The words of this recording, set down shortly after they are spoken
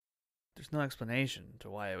There's no explanation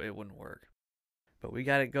to why it wouldn't work. But we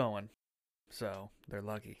got it going, so they're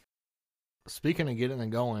lucky. Speaking of getting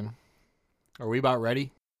it going, are we about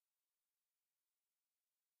ready?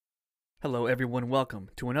 Hello, everyone. Welcome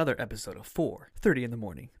to another episode of 4:30 in the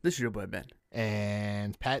morning. This is your boy, Ben.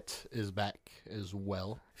 And Pat is back as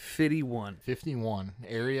well. 51. 51.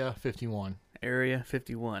 Area 51. Area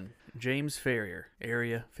 51. James Ferrier.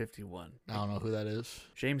 Area 51. I don't know who that is.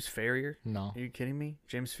 James Ferrier? No. Are you kidding me?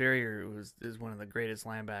 James Ferrier is one of the greatest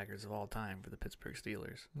linebackers of all time for the Pittsburgh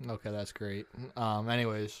Steelers. Okay, that's great.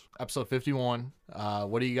 Anyways, episode 51.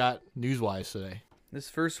 What do you got news-wise today? This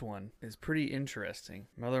first one is pretty interesting.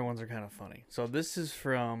 My other ones are kind of funny. So this is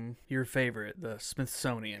from your favorite, the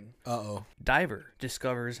Smithsonian. Uh-oh. Diver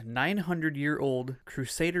discovers 900-year-old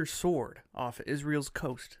Crusader sword off Israel's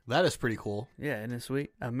coast. That is pretty cool. Yeah, isn't it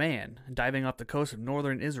sweet? A man diving off the coast of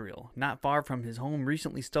northern Israel, not far from his home,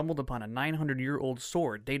 recently stumbled upon a 900-year-old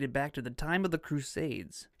sword dated back to the time of the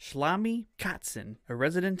Crusades. Shlomi Katzin, a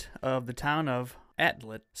resident of the town of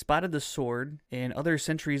Atlit, spotted the sword and other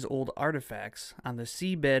centuries-old artifacts on the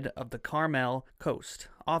seabed of the Carmel coast,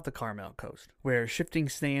 off the Carmel coast, where shifting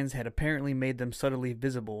sands had apparently made them subtly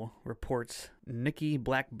visible, reports Nikki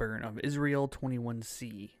Blackburn of Israel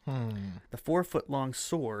 21C. The 4-foot-long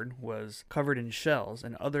sword was covered in shells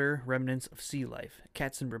and other remnants of sea life.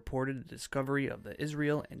 Katzin reported the discovery of the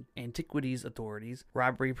Israel and Antiquities Authority's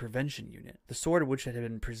Robbery Prevention Unit. The sword, which had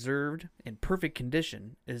been preserved in perfect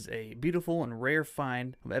condition, is a beautiful and rare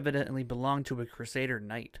find that evidently belonged to a Crusader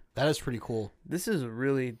knight. That is pretty cool. This is a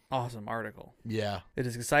really awesome article. Yeah. It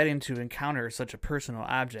is exciting to encounter such a personal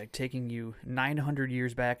object, taking you 900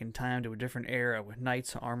 years back in time to a different era with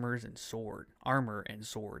knights, armor, and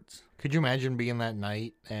swords. Could you imagine being that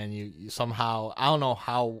knight and you somehow, I don't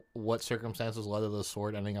know what circumstances led to the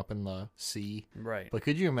sword ending up in the sea. Right. But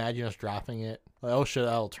could you imagine us dropping it? Like, oh shit,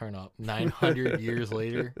 that'll turn up 900 years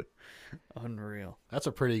later. Unreal. That's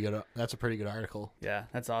a pretty good article. Yeah,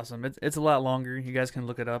 that's awesome. It's a lot longer. You guys can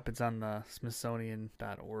look it up. It's on the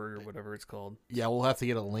Smithsonian.org or whatever it's called. Yeah, we'll have to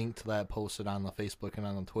get a link to that posted on the Facebook and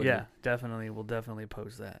on the Twitter. Yeah, definitely. We'll definitely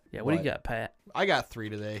post that. Yeah, what do you got, Pat? I got 3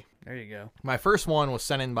 today. There you go. My first one was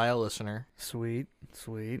sent in by a listener. Sweet.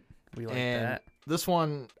 We like And that. this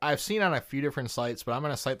one I've seen on a few different sites, but I'm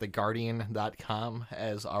going to cite theguardian.com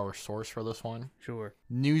as our source for this one. Sure.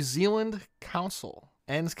 New Zealand Council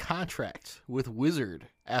ends contract with Wizard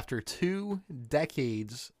after 2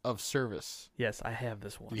 decades of service. Yes, I have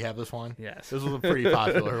this one. You have this one? Yes. This was a pretty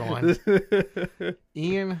popular one.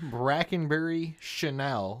 Ian Brackenbury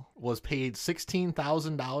Chanel was paid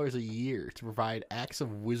 $16,000 a year to provide acts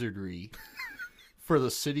of wizardry for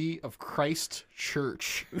the city of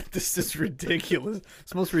Christchurch. This is ridiculous.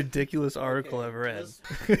 It's the most ridiculous article I've read.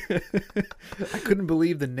 I couldn't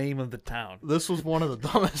believe the name of the town. This was one of the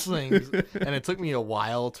dumbest things, and it took me a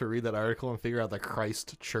while to read that article and figure out that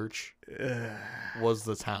Christchurch was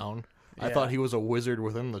the town. I Yeah. thought he was a wizard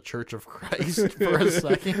within the Church of Christ for a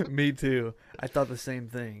second. Me too. I thought the same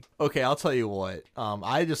thing. Okay, I'll tell you what.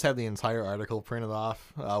 I just have the entire article printed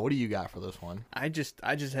off. What do you got for this one? I just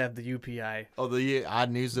have the UPI. Oh, the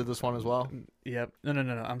Odd News did this one as well? Yep. No.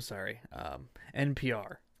 I'm sorry.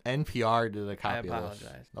 NPR. NPR did a copy I of this.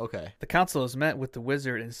 apologize. Okay. The council has met with the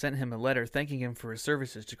wizard and sent him a letter thanking him for his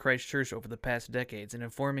services to Christchurch over the past decades and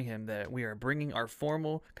informing him that we are bringing our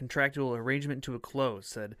formal contractual arrangement to a close,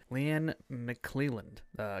 said Leanne McClelland.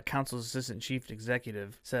 The council's assistant chief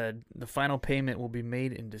executive said the final payment will be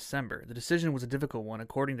made in December. The decision was a difficult one,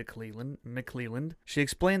 according to McClelland. She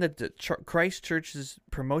explained that the Christchurch's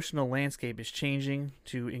promotional landscape is changing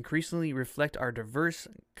to increasingly reflect our diverse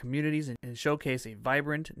communities and showcase a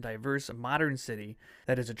vibrant, diverse, modern city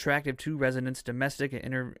that is attractive to residents, domestic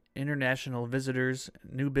and international visitors,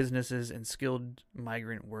 new businesses, and skilled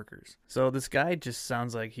migrant workers. So this guy just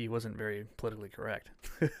sounds like he wasn't very politically correct.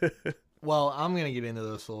 Well, I'm going to get into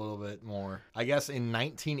this a little bit more. I guess in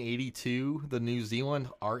 1982, the New Zealand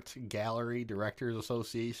Art Gallery Directors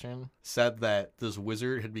Association said that this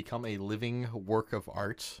wizard had become a living work of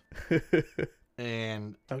art.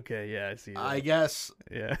 And okay, yeah, I see that. I guess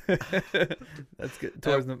Yeah. That's good.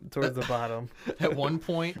 Towards the bottom. at one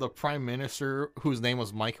point, the prime minister, whose name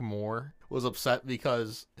was Mike Moore, was upset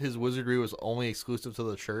because his wizardry was only exclusive to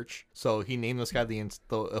the church. So he named this guy the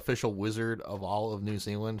official wizard of all of New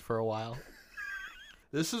Zealand for a while.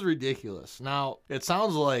 This is ridiculous. Now, it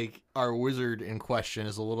sounds like our wizard in question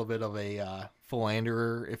is a little bit of a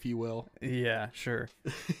philanderer, if you will. Yeah, sure.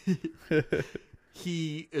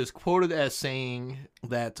 He is quoted as saying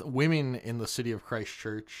that women in the city of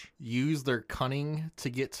Christchurch use their cunning to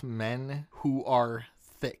get men who are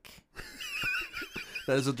thick.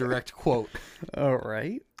 That is a direct quote. All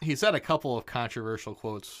right. He said a couple of controversial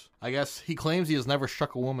quotes. I guess he claims he has never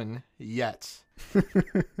struck a woman yet.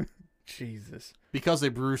 Jesus. Because they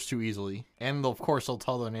bruise too easily. And of course they'll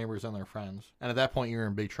tell their neighbors and their friends. And at that point you're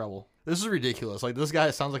in big trouble. This is ridiculous. Like, this guy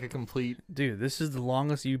sounds like a complete... Dude, this is the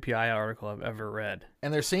longest UPI article I've ever read.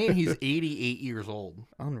 And they're saying he's 88 years old.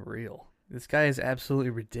 Unreal. This guy is absolutely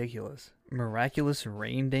ridiculous. Miraculous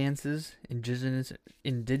rain dances, indigenous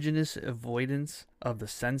avoidance of the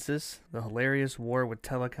census, the hilarious war with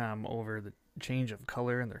telecom over the change of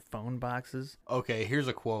color in their phone boxes. Okay, here's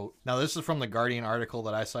a quote. Now, this is from the Guardian article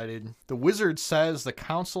that I cited. The Wizard says the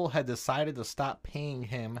council had decided to stop paying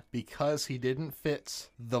him because he didn't fit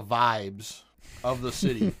the vibes of the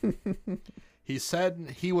city. He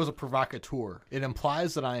said he was a provocateur. It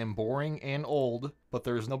implies that I am boring and old, but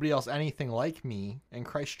there is nobody else anything like me in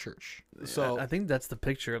Christchurch. So I think that's the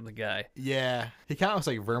picture of the guy. yeah, he kind of looks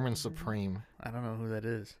like Vermin Supreme. I don't know who that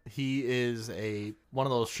is. He is one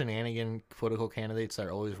of those shenanigan political candidates that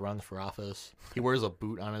always runs for office. He wears a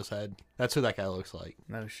boot on his head. That's who that guy looks like.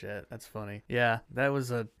 No shit. That's funny. Yeah, that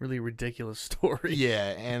was a really ridiculous story.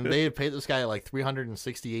 Yeah, and they had paid this guy like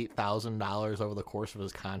 $368,000 over the course of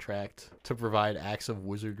his contract to provide acts of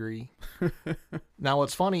wizardry. Now,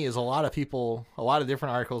 what's funny is a lot of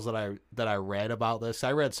different articles that I read about this.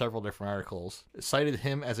 I read several different articles. Cited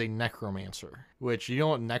him as a necromancer, which, you know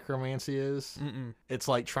what necromancy is? Mm-mm. It's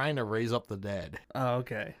like trying to raise up the dead. Oh,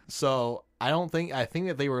 okay. So I think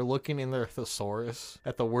that they were looking in their thesaurus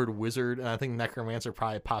at the word wizard, and I think necromancer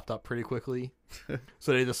probably popped up pretty quickly.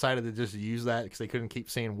 So they decided to just use that because they couldn't keep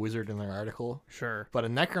saying wizard in their article. Sure. But a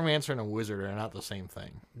necromancer and a wizard are not the same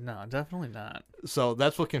thing. No, definitely not. So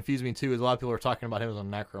that's what confused me too, is a lot of people are talking about him as a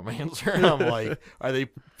necromancer. And I'm like,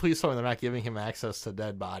 please tell me they're not giving him access to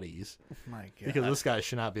dead bodies. My God. Because this guy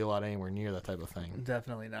should not be allowed anywhere near that type of thing.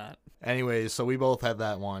 Definitely not. Anyways, so we both had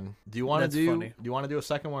that one. Do you want to funny. Do you want to do a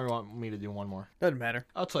second one, or you want me to do one more? Doesn't matter.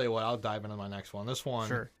 I'll tell you what, I'll dive into my next one. This one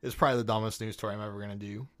Sure. is probably the dumbest news story I'm ever going to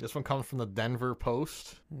do. This one comes from the Denver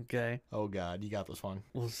Post. Okay. Oh, God, you got this one.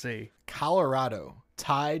 We'll see. Colorado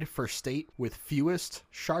tied for state with fewest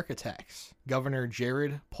shark attacks. Governor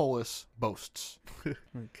Jared Polis boasts.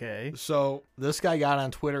 Okay. So this guy got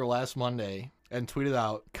on Twitter last Monday and tweeted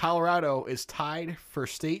out, Colorado is tied for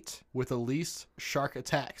state with the least shark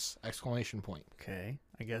attacks! ! Okay.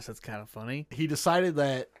 I guess that's kind of funny. He decided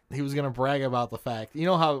that he was going to brag about the fact, you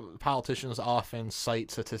know how politicians often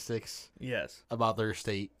cite statistics Yes. about their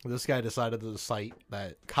state? This guy decided to cite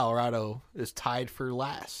that Colorado is tied for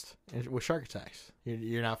last with shark attacks.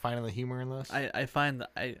 You're not finding the humor in this? I find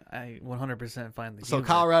that I 100% find the So humor.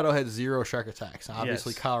 Colorado had 0 shark attacks.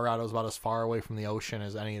 Obviously, Yes. Colorado is about as far away from the ocean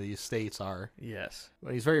as any of these states are. Yes.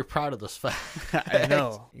 But he's very proud of this fact. I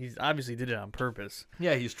know. He obviously did it on purpose.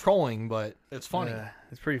 Yeah, he's trolling, but it's funny.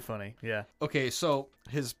 It's pretty funny. Yeah. Okay, so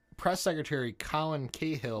his press secretary, Colin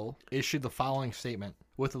Cahill, issued the following statement.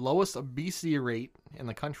 With the lowest obesity rate in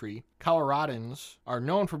the country, Coloradans are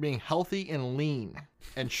known for being healthy and lean,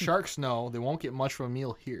 and sharks know they won't get much of a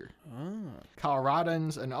meal here.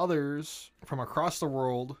 Coloradans and others from across the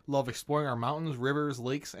world love exploring our mountains, rivers,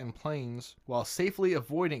 lakes, and plains while safely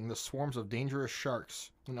avoiding the swarms of dangerous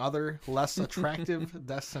sharks and other less attractive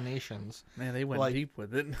destinations. Man, they went deep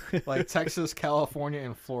with it. Like Texas, California,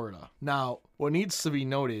 and Florida. Now, what needs to be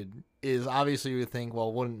noted is obviously you would think,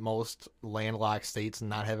 well, wouldn't most landlocked states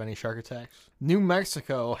not have any shark attacks? New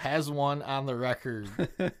Mexico has one on the record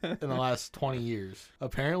in the last 20 years.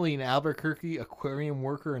 Apparently, an Albuquerque aquarium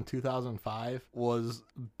worker in 2005 was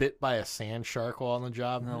bit by a sand shark while on the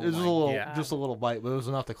job. Oh It was my just a little bite, but it was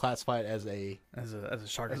enough to classify it as a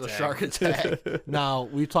shark attack. a shark attack. Now,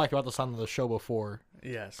 we've talked about this on the show before.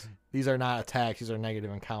 Yes. These are not attacks; these are negative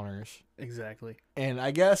encounters. Exactly. And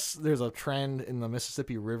I guess there's a trend in the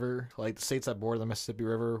Mississippi River, like the states that border the Mississippi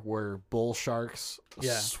River, where bull sharks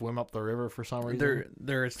swim up the river for some reason.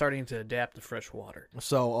 They're starting to adapt to fresh water.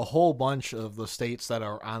 So a whole bunch of the states that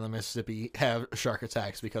are on the Mississippi have shark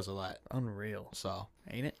attacks because of that. Unreal. So,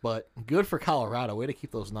 Ain't it? but good for Colorado. Way to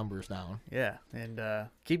keep those numbers down. Yeah. And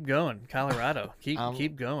keep going, Colorado.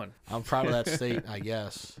 Keep going. I'm proud of that state, I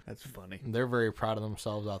guess. That's funny. They're very proud of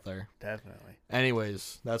themselves out there. Definitely.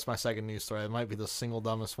 Anyways, that's my second news story. It might be the single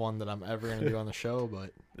dumbest one that I'm ever going to do on the show,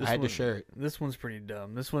 but I had to share it. This one's pretty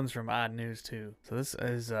dumb. This one's from Odd News, too. So this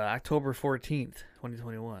is October 14th,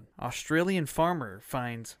 2021. Australian farmer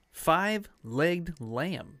finds 5-legged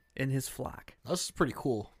lamb in his flock. This is pretty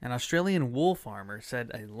cool. An Australian wool farmer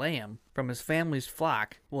said a lamb from his family's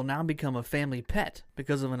flock will now become a family pet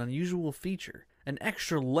because of an unusual feature. An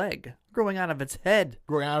extra leg growing out of its head.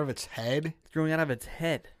 Growing out of its head? Growing out of its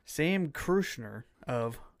head. Sam Krushner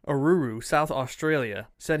of Oruru, South Australia,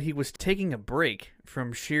 said he was taking a break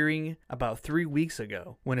from shearing about 3 weeks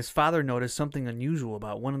ago when his father noticed something unusual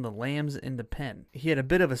about one of the lambs in the pen. He had a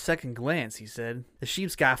bit of a second glance, he said. The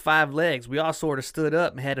sheep's got 5 legs. We all sort of stood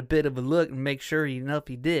up and had a bit of a look and make sure enough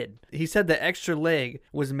he did. He said the extra leg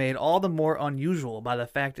was made all the more unusual by the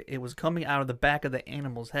fact that it was coming out of the back of the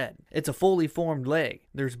animal's head. It's a fully formed leg.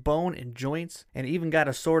 There's bone and joints and even got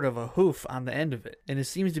a sort of a hoof on the end of it. And it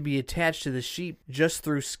seems to be attached to the sheep just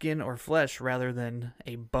through skin or flesh rather than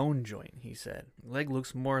a bone joint, he said. Leg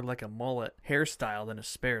looks more like a mullet hairstyle than a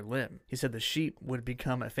spare limb. He said the sheep would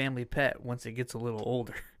become a family pet once it gets a little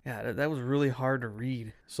older. Yeah, that was really hard to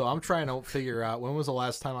read. So I'm trying to figure out when was the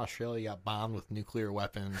last time Australia got bombed with nuclear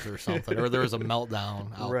weapons or something, or there was a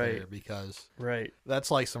meltdown out there, because that's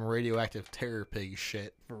like some radioactive terror pig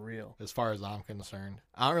shit. For real. As far as I'm concerned.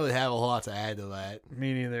 I don't really have a whole lot to add to that.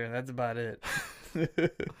 Me neither. That's about it.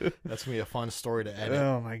 That's going to be a fun story to edit.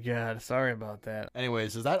 Oh my God. Sorry about that.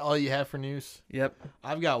 Anyways, is that all you have for news? Yep.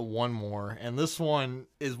 I've got one more, and this one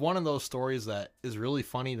is one of those stories that is really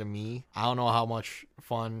funny to me. I don't know how much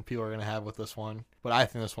fun people are going to have with this one, but I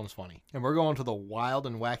think this one's funny. And we're going to the wild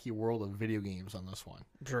and wacky world of video games on this one.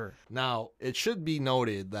 Sure. Now, it should be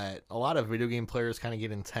noted that a lot of video game players kind of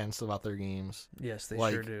get intense about their games. Yes, they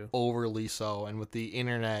like, sure do. Overly so. And with the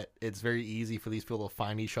internet, it's very easy for these people to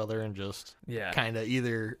find each other and just kind of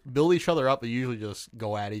either build each other up or usually just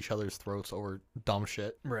go at each other's throats over dumb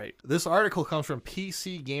shit. Right. This article comes from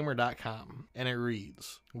PCGamer.com, and it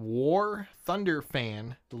reads, War Thunder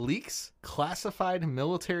fan leaks classified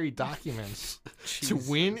military documents to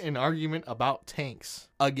win an argument about tanks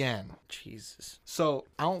again. Jesus. So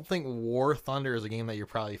I don't think War Thunder is a game that you're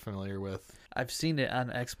probably familiar with. I've seen it on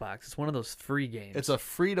Xbox. It's one of those free games. It's a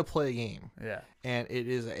free-to-play game. Yeah. And it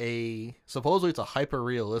is supposedly it's a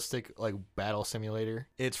hyper-realistic, like, battle simulator.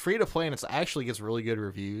 It's free-to-play, and it actually gets really good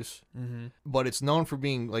reviews. Mm-hmm. But it's known for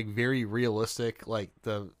being, like, very realistic. Like,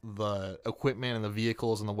 the equipment and the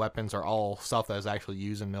vehicles and the weapons are all stuff that is actually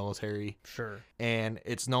used in military. Sure. And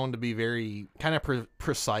it's known to be very kind of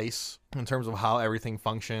precise in terms of how everything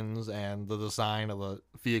functions and the design of the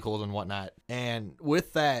vehicles and whatnot. And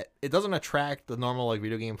with that, it doesn't attract the normal like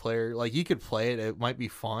video game player. Like, you could play it, it might be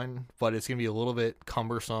fun, but it's gonna be a little bit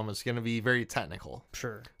cumbersome. It's gonna be very technical.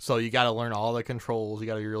 Sure. So you got to learn all the controls. You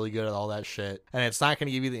got to be really good at all that shit. And it's not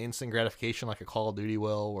gonna give you the instant gratification like a Call of Duty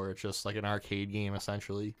will, where it's just like an arcade game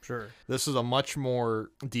essentially. Sure. This is a much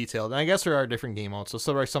more detailed, and I guess there are different game modes.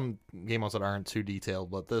 So there are some game modes that aren't too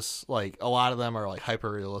detailed, but this, like, a lot of them are like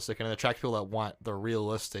hyper realistic, and it attracts people that want the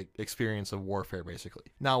realistic experience of warfare, basically.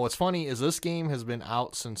 Now, what's funny is this game has been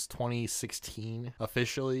out since 2016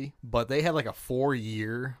 officially, but they had like a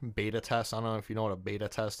 4-year beta test. I don't know if you know what a beta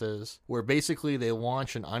test is, where basically they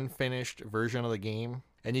launch an unfinished version of the game.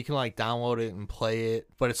 And you can like download it and play it,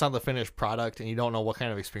 but it's not the finished product, and you don't know what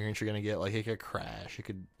kind of experience you're gonna get. Like, it could crash, it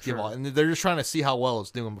could give all, and they're just trying to see how well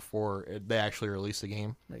it's doing before they actually release the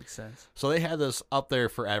game. Makes sense. So they had this up there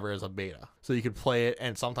forever as a beta, so you could play it,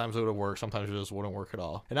 and sometimes it would work, sometimes it just wouldn't work at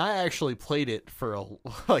all. And I actually played it for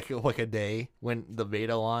like a day when the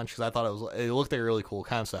beta launched, because I thought it looked like a really cool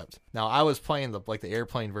concept. Now, I was playing the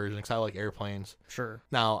airplane version because I like airplanes. Sure.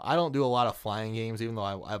 Now, I don't do a lot of flying games, even though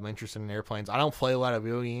I'm interested in airplanes. I don't play a lot of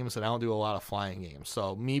video games, and I don't do a lot of flying games.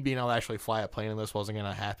 So me being able to actually fly a plane in this wasn't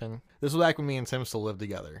going to happen. This was back when me and Tim still lived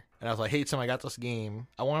together. And I was like, hey, Tim, I got this game.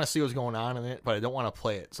 I want to see what's going on in it, but I don't want to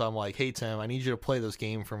play it. So I'm like, hey, Tim, I need you to play this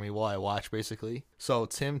game for me while I watch, basically. So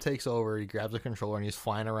Tim takes over, he grabs a controller, and he's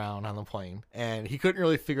flying around on the plane. And he couldn't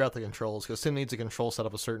really figure out the controls, because Tim needs a control set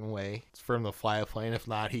up a certain way for him to fly a plane. If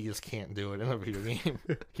not, he just can't do it in a video game.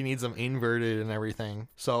 He needs them inverted and everything.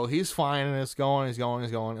 So he's flying, and it's going,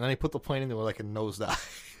 and then he put the plane into like a nosedive.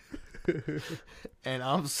 And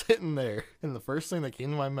I'm sitting there, and the first thing that came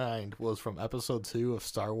to my mind was from episode 2 of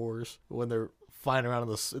Star Wars, when they're flying around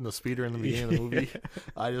in the speeder in the beginning of the movie.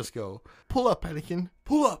 I just go, pull up, Anakin,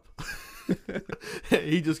 pull up.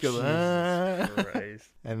 He just goes,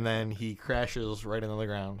 and then he crashes right into the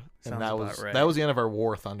ground. And that was the end of our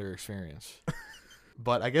War Thunder experience.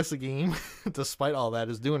 But I guess the game, despite all that,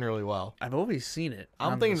 is doing really well. I've always seen it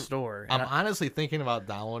on the store. I'm honestly thinking about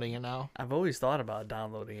downloading it now. I've always thought about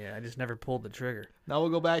downloading it. I just never pulled the trigger. Now we'll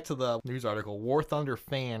go back to the news article. War Thunder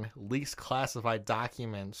fan leaks classified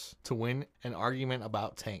documents to win an argument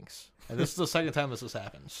about tanks. And this is the second time this has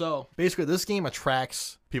happened. So basically, this game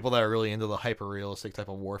attracts people that are really into the hyper-realistic type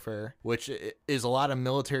of warfare, which is a lot of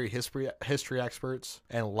military history experts,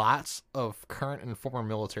 and lots of current and former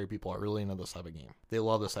military people are really into this type of game. They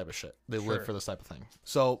love this type of shit. They live for this type of thing.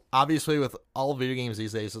 So obviously, with all video games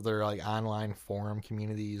these days, they're like online forum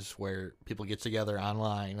communities where people get together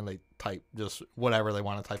online and they type just whatever they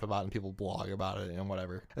want to type about, and people blog about it and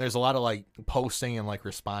whatever. And there's a lot of like posting and like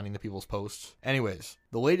responding to people's posts. Anyways,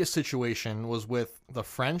 the latest situation was with the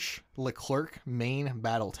French Leclerc main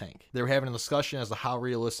battle tank. They were having a discussion as to how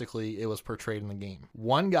realistically it was portrayed in the game.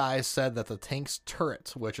 One guy said that the tank's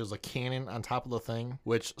turret, which is a cannon on top of the thing,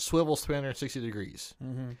 which swivels 360 degrees.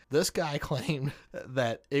 This guy claimed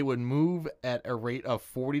that it would move at a rate of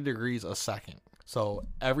 40 degrees a second. So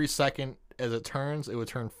every second as it turns, it would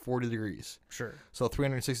turn 40 degrees. Sure. So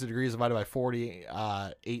 360 degrees divided by 40,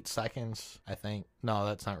 8 seconds, I think. No,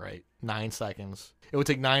 that's not right. 9 seconds. It would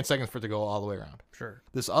take 9 seconds for it to go all the way around. Sure.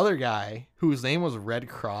 This other guy, whose name was Red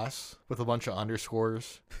Cross with a bunch of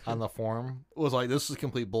underscores on the forum, was like, this is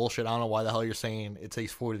complete bullshit. I don't know why the hell you're saying it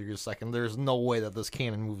takes 40 degrees a second. There's no way that this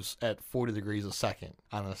cannon moves at 40 degrees a second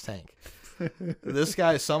on this tank. This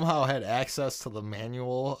guy somehow had access to the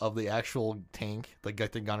manual of the actual tank, the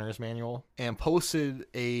gunner's manual, and posted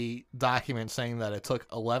a document saying that it took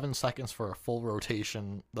 11 seconds for a full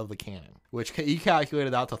rotation of the cannon, which he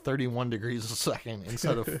calculated out to 31 degrees a second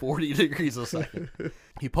instead of 40 degrees a second.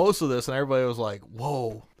 He posted this, and everybody was like,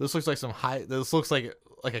 whoa, this looks like this looks like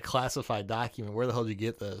a classified document. Where the hell did you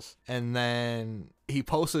get this? And then he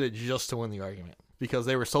posted it just to win the argument, because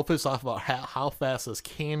they were so pissed off about how fast this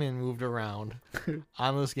cannon moved around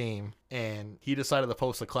on this game, and he decided to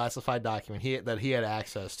post a classified document that he had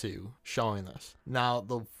access to showing this. Now,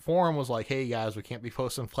 the forum was like, hey, guys, we can't be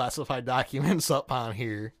posting classified documents up on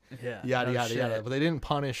here. Yeah. Yada, yada, yada. But they didn't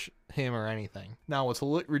punish him or anything. Now, what's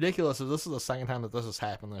ridiculous is this is the second time that this has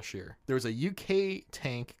happened this year. There was a UK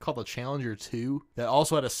tank called the Challenger 2 that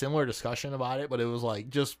also had a similar discussion about it, but it was like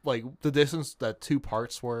just like the distance that two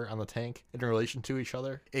parts were on the tank in relation to each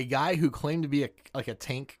other. A guy who claimed to be a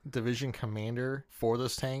tank division commander for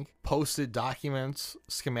this tank posted documents,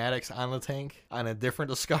 schematics on the tank on a different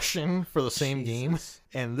discussion for the same game.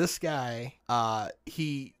 And this guy,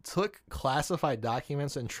 he took classified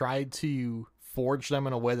documents and tried to forge them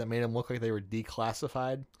in a way that made them look like they were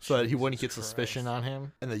declassified so that he wouldn't get suspicion on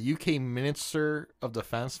him. And the UK Minister of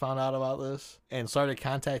Defense found out about this and started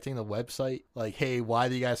contacting the website like, hey, why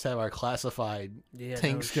do you guys have our classified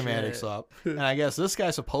tank schematics up? And I guess this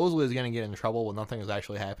guy supposedly is going to get in trouble when nothing has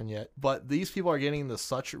actually happened yet. But these people are getting into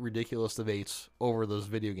such ridiculous debates over this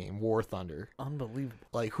video game, War Thunder. Unbelievable.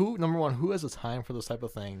 Like, number one, who has the time for this type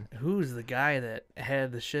of thing? Who's the guy that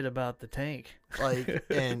had the shit about the tank? Like,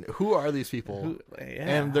 and who are these people?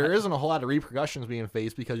 And there isn't a whole lot of repercussions being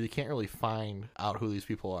faced because you can't really find out who these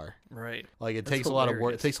people are. Right. Like, it takes a lot of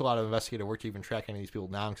work. It takes a lot of investigative work to even track any of these people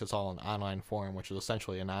down because it's all an online forum, which is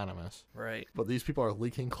essentially anonymous. Right. But these people are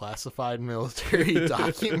leaking classified military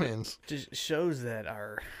documents. Just shows that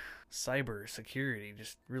our cyber security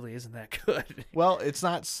just really isn't that good. Well, it's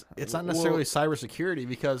not necessarily cybersecurity,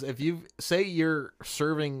 because if you're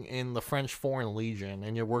serving in the French Foreign Legion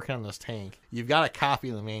and you're working on this tank, you've got a copy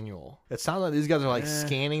of the manual. It sounds like these guys are like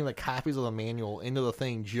scanning the copies of the manual into the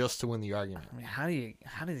thing just to win the argument. I mean,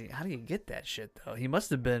 how do you get that shit though? He must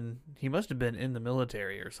have been in the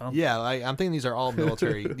military or something. Yeah, I'm thinking these are all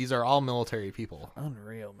military. These are all military people.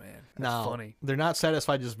 Unreal, man. That's funny. They're not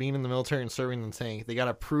satisfied just being in the military and serving the tank. They got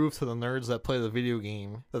to prove to the nerds that play the video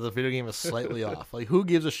game that the video game is slightly off. Like, who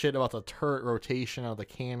gives a shit about the turret rotation of the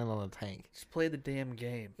cannon on the tank? Just play the damn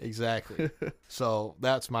game. Exactly. So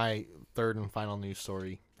that's my third and final news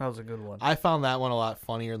story. That was a good one. I found that one a lot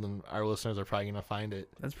funnier than our listeners are probably going to find it.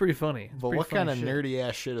 That's pretty funny. But what kind of nerdy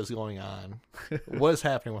ass shit is going on? What is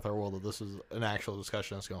happening with our world that this is an actual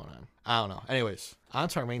discussion that's going on? I don't know. Anyways, on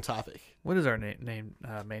to our main topic. What is our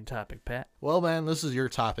main topic, Pat? Well, man, this is your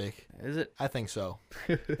topic. Is it? I think so.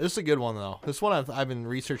 This is a good one, though. This one I've been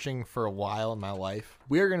researching for a while in my life.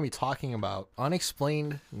 We are going to be talking about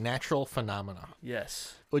unexplained natural phenomena.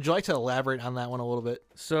 Yes. Would you like to elaborate on that one a little bit?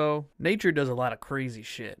 So, nature does a lot of crazy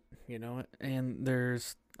shit, and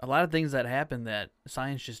there's a lot of things that happen that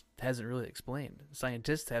science just hasn't really explained.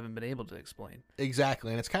 Scientists haven't been able to explain.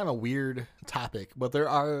 Exactly, and it's kind of a weird topic, but there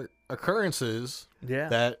are occurrences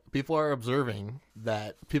that people are observing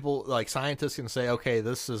that people, like scientists, can say, okay,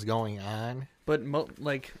 this is going on. But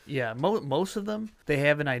most of them, they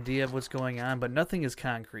have an idea of what's going on, but nothing is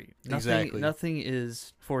concrete. Nothing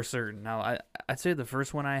is for certain. Now, I'd say the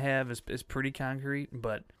first one I have is pretty concrete,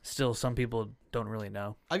 but still, some people don't really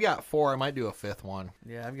know. I've got 4. I might do a 5th one.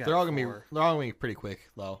 Yeah, I've got. They're all gonna be pretty quick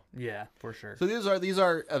though. Yeah, for sure. So these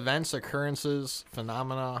are events, occurrences,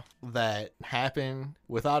 phenomena that happen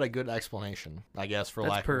without a good explanation, I guess, for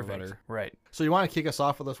That's lack perfect. of a better. Right. So you want to kick us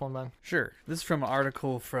off with this one, Ben? Sure. This is from an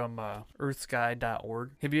article from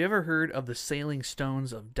earthsky.org. Have you ever heard of the Sailing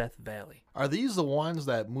Stones of Death Valley? Are these the ones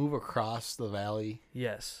that move across the valley?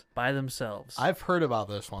 Yes, by themselves. I've heard about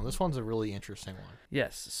this one. This one's a really interesting one.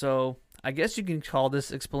 Yes. So I guess you can call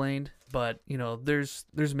this explained, but there's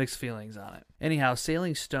mixed feelings on it. Anyhow,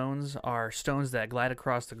 sailing stones are stones that glide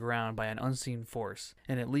across the ground by an unseen force,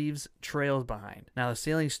 and it leaves trails behind. Now, the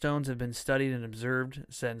sailing stones have been studied and observed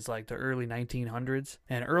since like the early 1900s,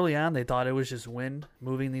 and early on they thought it was just wind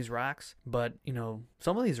moving these rocks, but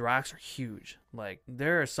some of these rocks are huge. Like,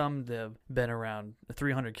 there are some that have been around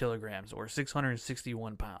 300 kilograms or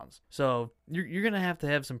 661 pounds. So you're going to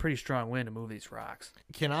have some pretty strong wind to move these rocks.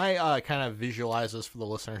 Can I kind of visualize this for the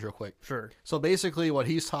listeners real quick? Sure. So basically what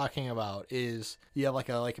he's talking about is you have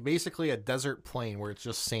like basically a desert plain where it's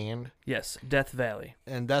just sand. Yes, Death Valley.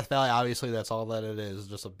 And Death Valley, obviously, that's all that it is.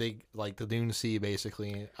 Just a big, like the Dune Sea,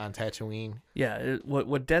 basically, on Tatooine. Yeah,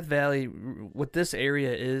 what Death Valley, what this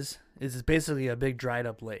area is it's basically a big dried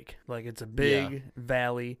up lake. Like, it's a big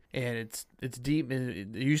valley, and it's deep.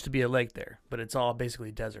 And there used to be a lake there, but it's all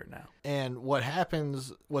basically desert now. And what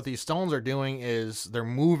these stones are doing is they're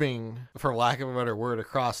moving, for lack of a better word,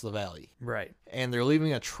 across the valley. Right. And they're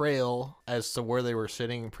leaving a trail as to where they were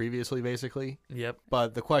sitting previously, basically. Yep.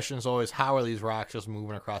 But the question is always, how are these rocks just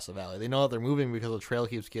moving across the valley? They know that they're moving because the trail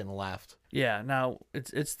keeps getting left. Yeah, now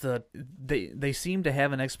they seem to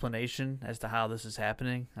have an explanation as to how this is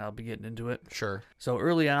happening. I'll be getting into it. Sure. So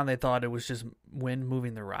early on they thought it was just wind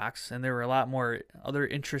moving the rocks, and there were a lot more other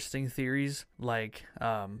interesting theories like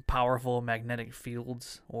powerful magnetic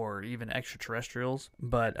fields or even extraterrestrials.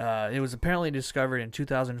 But it was apparently discovered in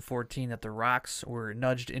 2014 that the rocks were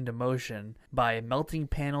nudged into motion by melting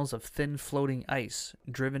panels of thin floating ice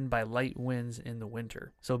driven by light winds in the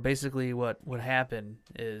winter. So basically what would happen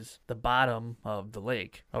is the bottom of the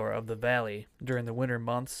lake or of the valley during the winter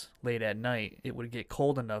months, late at night, it would get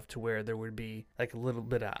cold enough to where there would be like a little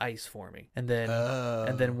bit of ice forming, and then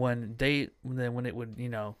when it would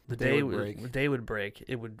the day would break,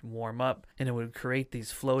 it would warm up and it would create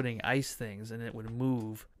these floating ice things, and it would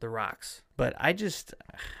move the rocks. But I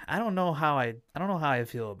don't know how I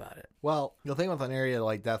feel about it. Well, the thing with an area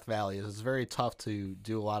like Death Valley is it's very tough to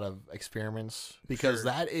do a lot of experiments because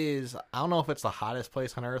that is, I don't know if it's the hottest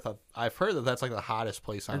place on Earth. I've heard that that's like the hottest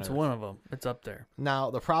place on Earth. It's one of them. It's up there. Now,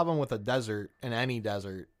 the problem with a desert, and any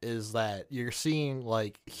desert, is that you're seeing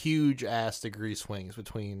like huge ass degree swings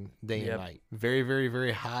between day and night. Very, very,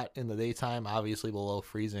 very hot in the daytime, obviously below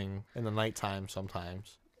freezing in the nighttime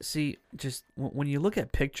sometimes. See, just when you look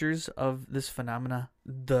at pictures of this phenomena,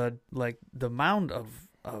 the mound of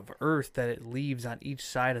earth that it leaves on each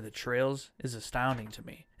side of the trails is astounding to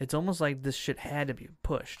me. It's almost like this shit had to be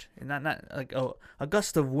pushed, and not like a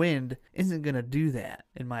gust of wind isn't gonna do that,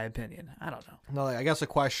 in my opinion. I don't know. No, I guess the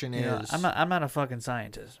question is, I'm not a fucking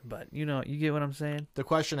scientist, but you get what I'm saying. The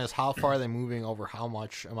question is, how far are they moving over how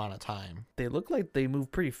much amount of time? They look like they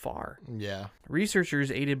move pretty far. Yeah. Researchers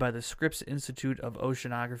aided by the Scripps Institute of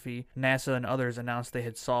Oceanography, NASA, and others announced they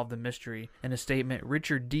had solved the mystery. In a statement,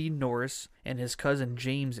 Richard D. Norris and his cousin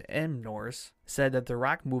James M. Norris said that the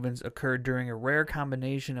rock movements occurred during a rare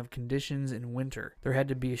combination of conditions in winter. There had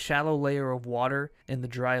to be a shallow layer of water in the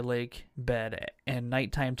dry lake bed and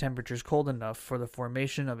nighttime temperatures cold enough for the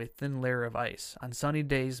formation of a thin layer of ice. On sunny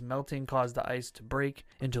days, melting caused the ice to break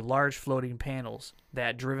into large floating panels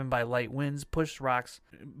that, driven by light winds, pushed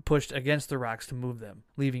against the rocks to move them,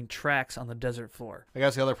 leaving tracks on the desert floor. I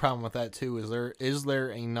guess the other problem with that too is there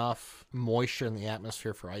enough moisture in the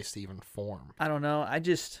atmosphere for ice to even form? I don't know. I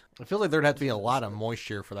feel like there'd have to be a lot of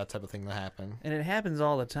moisture for that type of thing to happen. And it happens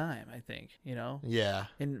all the time, I think, Yeah.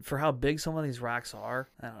 And for how big some of these rocks are,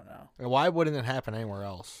 I don't know. And why wouldn't it happen anywhere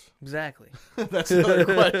else? Exactly. That's another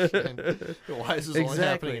question. Why is this only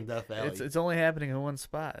happening in Death Valley? It's only happening in one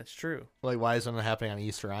spot. It's true. Like, why isn't it happening on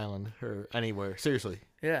Easter Island or anywhere? Seriously.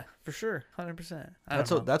 Yeah, for sure. 100%.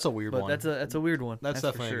 That's a weird one. That's a weird one. That's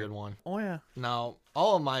definitely a good one. Oh, yeah. Now,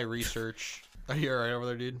 all of my research... Are you all right over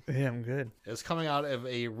there, dude? Yeah, I'm good. It's coming out of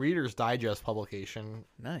a Reader's Digest publication.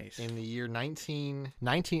 Nice. In the year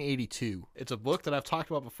 1982. It's a book that I've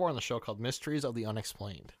talked about before on the show called Mysteries of the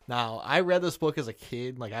Unexplained. Now, I read this book as a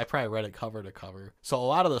kid. Like, I probably read it cover to cover. So a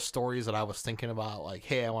lot of the stories that I was thinking about, like,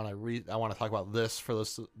 hey, I want to talk about this for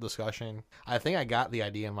this discussion, I think I got the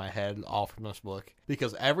idea in my head all from this book.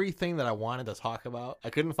 Because everything that I wanted to talk about,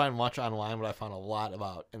 I couldn't find much online, but I found a lot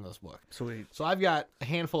about in this book. Sweet. So I've got a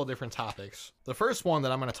handful of different topics. The first one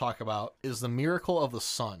that I'm going to talk about is the miracle of the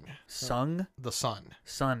sun. Sung? The sun.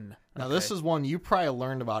 Sun. Now, this is one you probably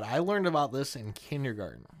learned about. I learned about this in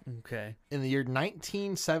kindergarten. Okay. In the year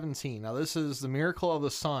 1917. Now, this is the miracle of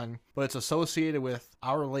the sun, but it's associated with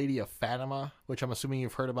Our Lady of Fatima, which I'm assuming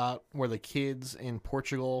you've heard about, where the kids in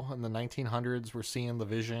Portugal in the 1900s were seeing the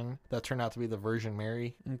vision that turned out to be the Virgin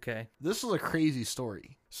Mary. Okay. This is a crazy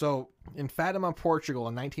story. So, in Fatima, Portugal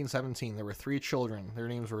in 1917, there were 3 children. Their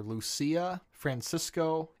names were Lucia,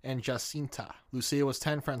 Francisco, and Jacinta. Lucia was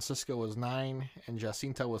 10, Francisco was 9, and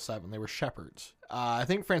Jacinta was 7. They were shepherds. I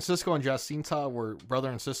think Francisco and Jacinta were brother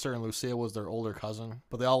and sister, and Lucia was their older cousin.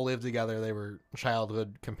 But they all lived together. They were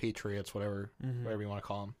childhood compatriots, whatever you want to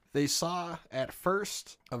call them. They saw, at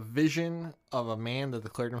first, a vision of a man that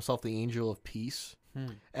declared himself the Angel of Peace.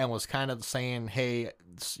 And was kind of saying, hey,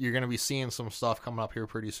 you're going to be seeing some stuff coming up here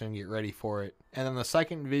pretty soon. Get ready for it. And then the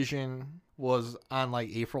second vision was on like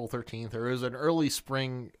April 13th. Or it was an early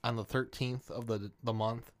spring on the 13th of the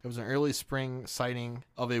month. It was an early spring sighting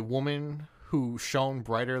of a woman who shone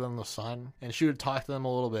brighter than the sun. And she would talk to them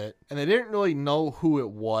a little bit. And they didn't really know who it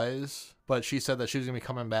was. But she said that she was going to be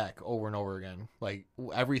coming back over and over again, like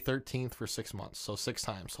every 13th for 6 months. So 6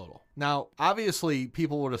 times total. Now, obviously,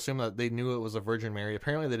 people would assume that they knew it was a Virgin Mary.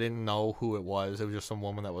 Apparently, they didn't know who it was. It was just some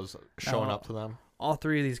woman that was showing up to them. All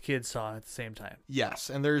 3 of these kids saw it at the same time. Yes,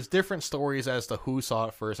 and there's different stories as to who saw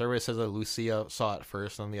it first. Everybody says that Lucia saw it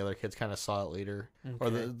first, and the other kids kind of saw it later.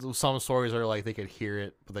 Okay. Or some stories are like they could hear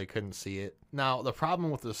it, but they couldn't see it. Now, the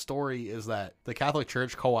problem with this story is that the Catholic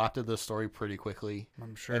Church co-opted this story pretty quickly.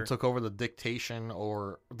 I'm sure. And took over the dictation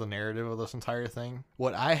or the narrative of this entire thing.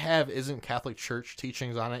 What I have isn't Catholic Church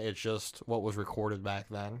teachings on it. It's just what was recorded back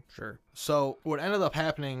then. Sure. So what ended up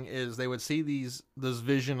happening is they would see this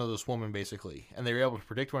vision of this woman, basically, and they were able to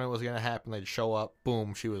predict when it was going to happen. They'd show up,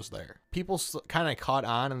 boom, she was there. People kind of caught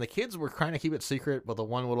on, and the kids were trying to keep it secret, but the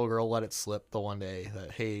one little girl let it slip the one day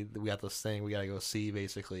that, hey, we got this thing we got to go see,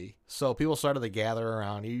 basically. So people started to gather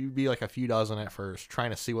around. You'd be like a few dozen at first,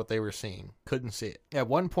 trying to see what they were seeing. Couldn't see it. At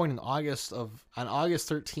one point on August 13th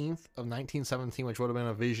of 1917, which would have been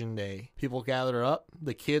a vision day, people gathered up.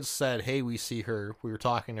 The kids said, hey, we see her. We were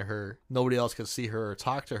talking to her. Nobody else could see her or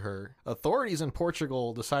talk to her. Authorities in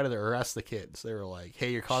Portugal decided to arrest the kids. They were like,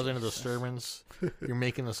 hey, you're causing a disturbance. You're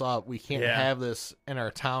making this up. We can't have this in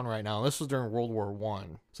our town right now. And this was during World War I.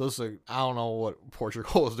 So this is I don't know what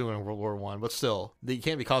Portugal was doing in World War I, but still, they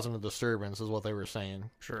can't be causing a disturbance is what they were saying.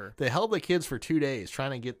 Sure. They held the kids for 2 days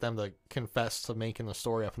trying to get them to confess to making the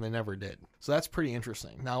story up, and they never did. So that's pretty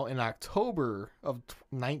interesting. Now, in October of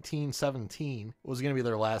 1917 was going to be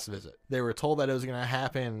their last visit. They were told that it was going to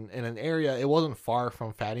happen in an area. It wasn't far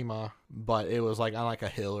from Fatima, but it was like on like a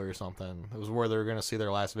hill or something. It was where they were going to see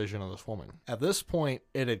their last vision of this woman. At this point,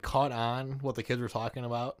 it had caught on what the kids were talking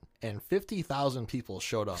about, and 50,000 people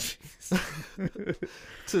showed up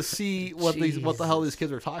to see what the hell these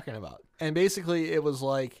kids were talking about. And basically, it was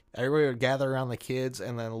like everybody would gather around the kids,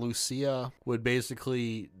 and then Lucia would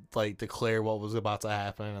basically like declare what was about to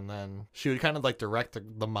happen, and then she would kind of like direct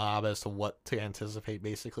the mob as to what to anticipate,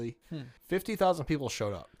 basically. 50,000 people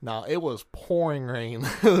showed up. Now, it was pouring rain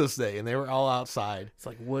this day, and they were all outside. It's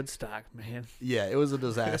like Woodstock, man. Yeah, it was a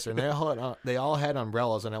disaster. And they all had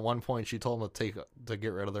umbrellas, and at one point she told them to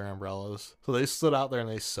get rid of their umbrellas. So they stood out there and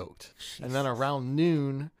they soaked. Jeez. And then around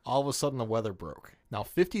noon, all of a sudden the weather broke. Now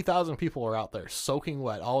 50,000 people are out there soaking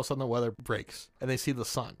wet. All of a sudden the weather breaks, and they see the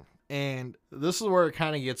sun. And this is where it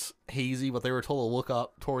kind of gets hazy, but they were told to look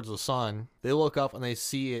up towards the sun. They look up and they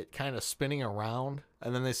see it kind of spinning around,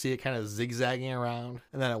 and then they see it kind of zigzagging around.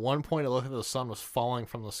 And then at one point, it looked like the sun was falling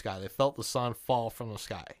from the sky. They felt the sun fall from the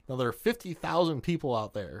sky. Now, there are 50,000 people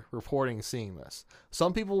out there reporting seeing this.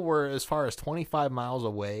 Some people were as far as 25 miles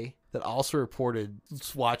away that also reported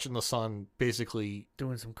watching the sun basically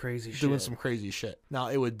doing some crazy shit. Now,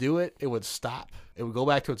 it would do it. It would stop. It would go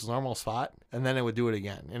back to its normal spot, and then it would do it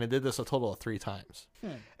again. And it did this a total of 3 times.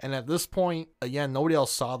 And at this point, again, nobody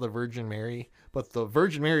else saw the Virgin Mary, but the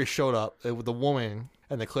Virgin Mary showed up with the woman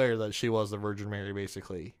and declared that she was the Virgin Mary,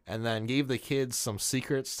 basically, and then gave the kids some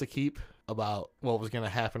secrets to keep about what was going to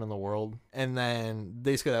happen in the world. And then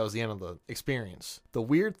basically that was the end of the experience. The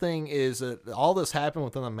weird thing is that all this happened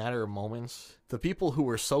within a matter of moments. The people who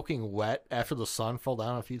were soaking wet after the sun fell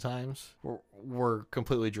down a few times were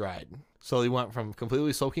completely dried. So they went from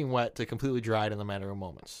completely soaking wet to completely dried in a matter of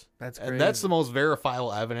moments. That's crazy. And that's the most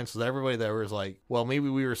verifiable evidence. That everybody there was like, well, maybe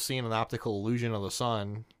we were seeing an optical illusion of the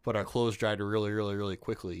sun, but our clothes dried really, really, really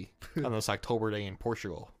quickly on this October day in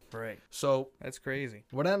Portugal. Right. So That's crazy.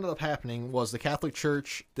 what ended up happening was the Catholic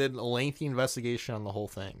Church did a lengthy investigation on the whole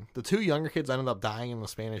thing. The two younger kids ended up dying in the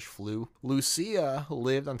Spanish flu. Lucia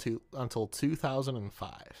lived until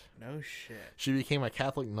 2005. No shit. She became a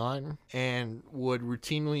Catholic nun and would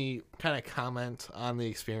routinely kind of comment on the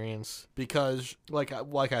experience because, like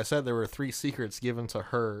I said, there were 3 secrets given to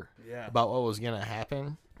her about what was going to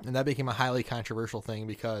happen. And that became a highly controversial thing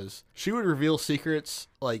because she would reveal secrets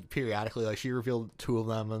like periodically. Like she revealed 2 of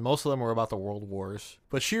them, and most of them were about the world wars.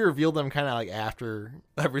 But she revealed them kind of like after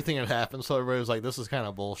everything had happened, so everybody was like, "This is kind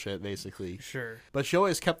of bullshit," basically. Sure. But she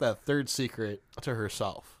always kept that 3rd secret to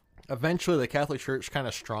herself. Eventually, the Catholic Church kind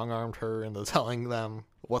of strong-armed her into telling them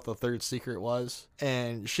what the 3rd secret was,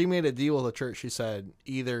 and she made a deal with the church. She said,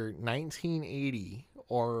 "Either 1980."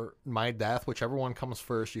 Or my death, whichever one comes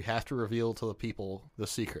first, you have to reveal to the people the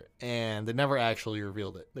secret. And they never actually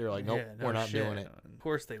revealed it. They were like, nope, we're not doing it. Of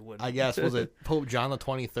course they wouldn't. I guess, was it Pope John the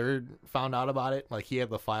 23rd found out about it? Like, he had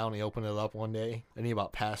the file and he opened it up one day and he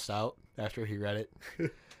about passed out after he read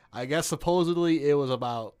it. I guess supposedly it was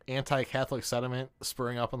about anti-Catholic sentiment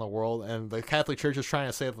spurring up in the world, and the Catholic Church is trying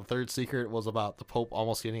to say that the 3rd secret was about the Pope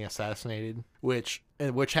almost getting assassinated, which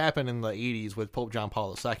happened in the 80s with Pope John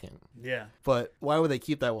Paul II. Yeah. But why would they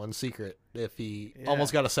keep that one secret if he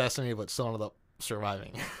almost got assassinated but still ended up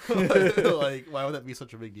surviving? Like, why would that be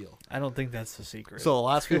such a big deal? I don't think that's the secret. So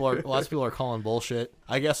lots of people are calling bullshit.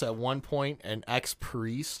 I guess at one point an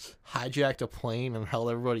ex-priest hijacked a plane and held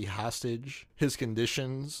everybody hostage. His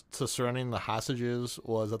conditions to surrendering the hostages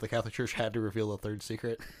was that the Catholic Church had to reveal the 3rd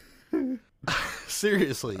secret.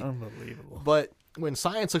 Seriously. Unbelievable. But when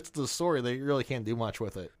science looks at the story, they really can't do much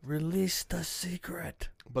with it. Release the secret.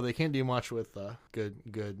 But they can't do much with good.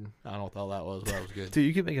 I don't know what the hell that was, but that was good. Dude,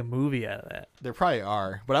 you could make a movie out of that. There probably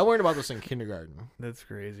are. But I learned about this in kindergarten. That's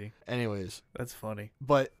crazy. Anyways. That's funny.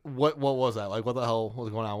 But what was that? Like, what the hell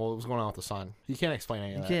was going on? What was going on with the sun? You can't explain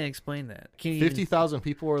any of that. You can't explain that. 50,000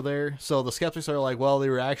 people were there. So the skeptics are like, well, they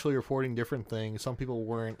were actually reporting different things. Some people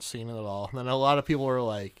weren't seeing it at all. And then a lot of people were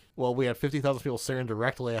like, well, we had 50,000 people staring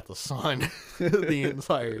directly at the sun the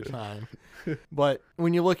entire time. But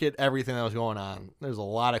when you look at everything that was going on, there's a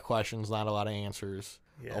lot of questions, not a lot of answers.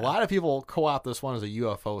 Yeah. A lot of people co-opt this one as a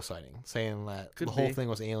UFO sighting, saying that the whole thing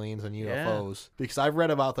was aliens and UFOs. Because I've read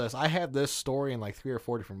about this. I have this story in like 3 or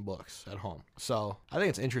 4 different books at home. So I think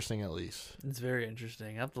it's interesting at least. It's very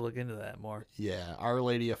interesting. I have to look into that more. Yeah. Our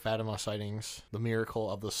Lady of Fatima sightings, the miracle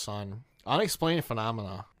of the sun. Unexplained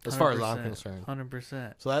phenomena, as far as I'm concerned.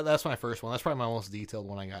 100%. So that's my first one. That's probably my most detailed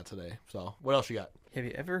one I got today. So what else you got? Have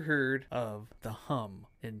you ever heard of the Hum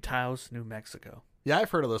in Taos, New Mexico? Yeah,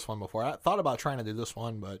 I've heard of this one before. I thought about trying to do this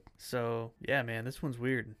one, but... So, yeah, man, this one's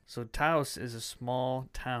weird. So, Taos is a small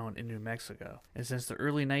town in New Mexico. And since the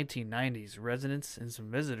early 1990s, residents and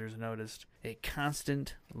some visitors noticed a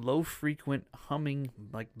constant, low-frequent humming,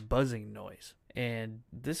 like buzzing noise. And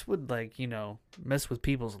this would, like, mess with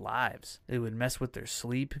people's lives. It would mess with their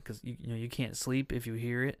sleep because, you can't sleep if you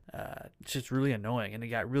hear it. It's just really annoying. And it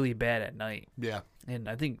got really bad at night. Yeah. And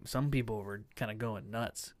I think some people were kind of going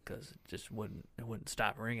nuts because it just wouldn't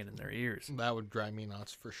stop ringing in their ears. That would drive me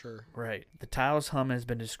nuts for sure. Right. The Taos hum has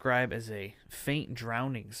been described as a faint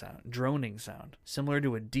droning sound, similar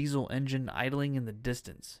to a diesel engine idling in the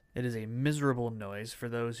distance. It is a miserable noise for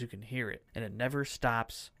those who can hear it, and it never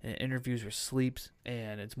stops, and it interferes with sleeps,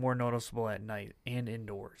 and it's more noticeable at night and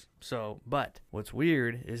indoors. But what's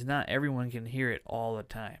weird is not everyone can hear it all the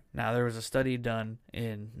time. Now, there was a study done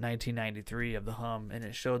in 1993 of the hum, and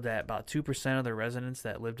it showed that about 2% of the residents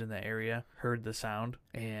that lived in the area heard the sound,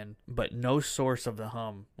 but no source of the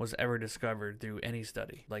hum was ever discovered through any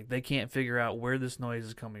study. Like, they can't figure out where this noise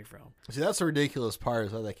is coming from. See, that's the ridiculous part,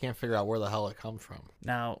 is that they can't figure out where the hell it comes from.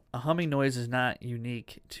 Now, a humming noise is not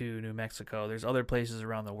unique to New Mexico. There's other places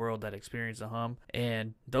around the world that experience a hum,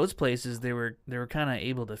 and those places, they were kind of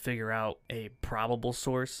able to figure out a probable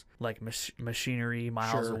source, like machinery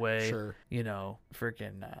miles away,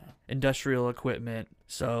 freaking industrial equipment.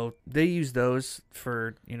 So they use those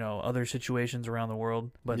for, other situations around the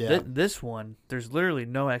world. But this one, there's literally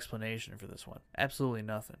no explanation for this one. Absolutely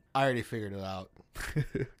nothing. I already figured it out.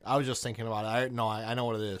 I was just thinking about it. I know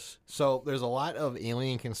what it is. So there's a lot of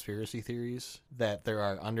alien conspiracy theories that there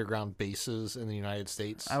are underground bases in the United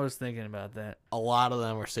States. I was thinking about that. A lot of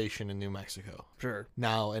them are stationed in New Mexico. Sure.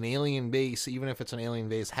 Now, an alien base, even if it's an alien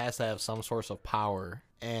base, has to have some source of power.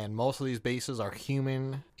 And most of these bases are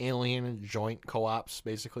human-alien joint co-ops,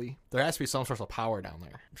 basically. There has to be some source of power down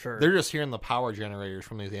there. Sure. They're just hearing the power generators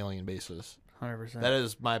from these alien bases. 100%. That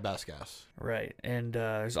is my best guess. Right. And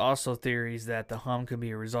there's also theories that the hum could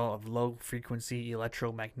be a result of low-frequency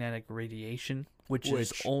electromagnetic radiation which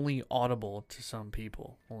is only audible to some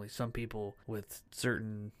people. Only some people with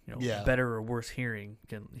certain, better or worse hearing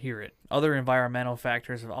can hear it. Other environmental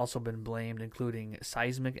factors have also been blamed, including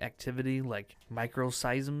seismic activity like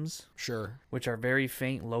microseisms, which are very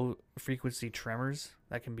faint, low-frequency tremors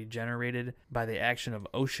that can be generated by the action of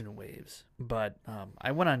ocean waves. But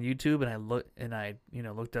I went on YouTube and I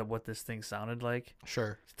looked up what this thing sounded like.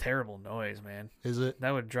 It's terrible noise, man. Is it?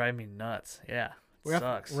 That would drive me nuts. Yeah.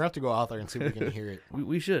 Sucks. We're going to have to go out there and see if we can hear it.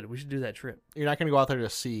 We should do that trip. You're not going to go out there to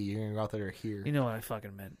see. You're going to go out there to hear. You know what I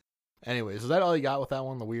fucking meant. Anyways, is that all you got with that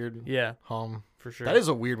one? The weird hum? For sure. That is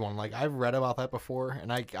a weird one. Like, I've read about that before,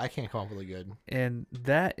 and I can't come up with a good. And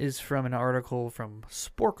that is from an article from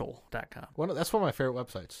Sporkle.com. That's one of my favorite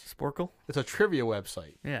websites. Sporkle? It's a trivia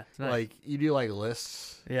website. Yeah. It's nice. Like, you do, like,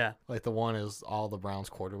 lists. Yeah. Like, the one is all the Browns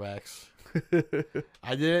quarterbacks.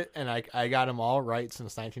 I did it, and I got them all right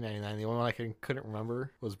since 1999. The only one I couldn't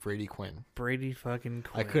remember was Brady Quinn. Brady fucking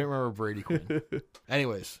Quinn. I couldn't remember Brady Quinn.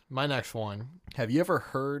 Anyways, my next one. Have you ever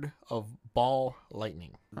heard of ball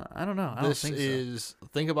lightning? I don't know. I don't think so.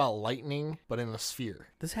 Think about lightning, but in a sphere.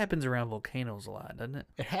 This happens around volcanoes a lot, doesn't it?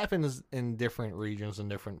 It happens in different regions and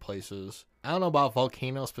different places. I don't know about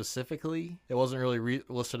volcanoes specifically. It wasn't really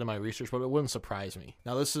listed in my research, but it wouldn't surprise me.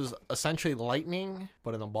 Now, this is essentially lightning,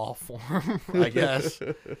 but in a ball form, I guess.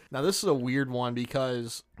 Now, this is a weird one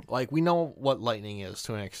because, like, we know what lightning is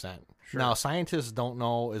to an extent. Sure. Now, scientists don't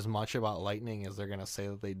know as much about lightning as they're going to say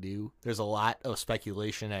that they do. There's a lot of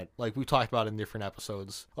speculation like we talked about in different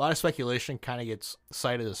episodes. A lot of speculation kind of gets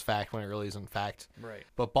cited as fact when it really isn't fact. Right.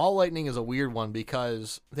 But ball lightning is a weird one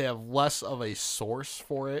because they have less of a source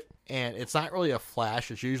for it. And it's not really a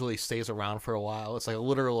flash. It usually stays around for a while. It's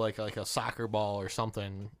like like a soccer ball or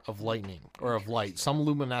something of lightning or of light, some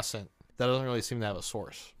luminescent that doesn't really seem to have a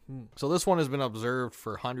source. So this one has been observed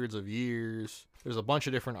for hundreds of years. There's a bunch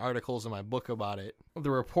of different articles in my book about it.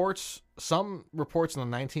 Some reports in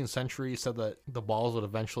the 19th century said that the balls would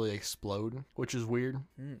eventually explode, which is weird.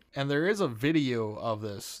 And there is a video of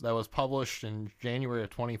this that was published in January of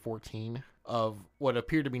 2014 of what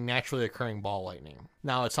appeared to be naturally occurring ball lightning.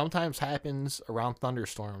 Now, it sometimes happens around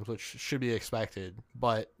thunderstorms, which should be expected,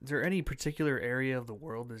 but... Is there any particular area of the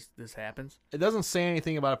world this happens? It doesn't say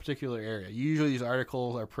anything about a particular area. Usually these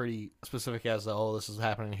articles are pretty specific as to, this is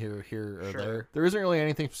happening here, or there. There isn't really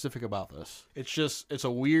anything specific about this. It's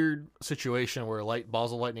a weird situation where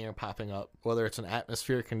balls of lightning are popping up, whether it's an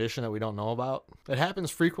atmospheric condition that we don't know about. It happens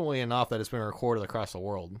frequently enough that it's been recorded across the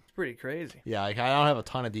world. It's pretty crazy. Yeah, I don't have a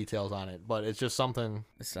ton of details on it, but it's just something...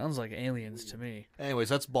 It sounds like aliens to me. Anyways,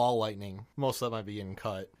 that's ball lightning. Most of that might be getting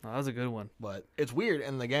cut. Oh, that was a good one. But it's weird,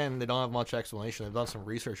 and again, they don't have much explanation. They've done some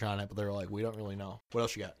research on it, but they're like, we don't really know. What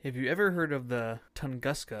else you got? Have you ever heard of the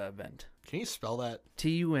Tunguska event? Can you spell that?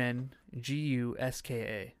 Tunguska.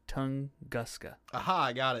 Tunguska. Aha,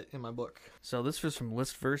 I got it in my book. So this was from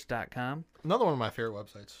listverse.com. Another one of my favorite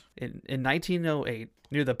websites. In 1908,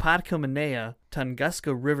 near the Podkomenaya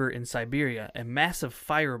Tunguska River in Siberia, a massive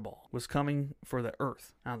fireball was coming for the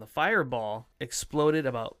Earth. Now, the fireball exploded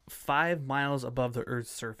about 5 miles above the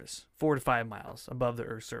Earth's surface. 4 to 5 miles above the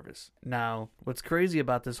Earth's surface. Now, what's crazy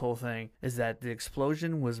about this whole thing is that the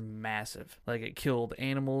explosion was massive. Like, it killed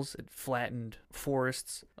animals, it flattened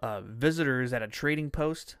forests. Visitors at a trading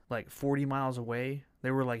post, like 40 miles away, they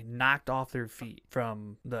were like knocked off their feet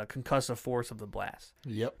from the concussive force of the blast.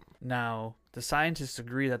 Yep. Now, the scientists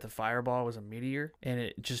agree that the fireball was a meteor and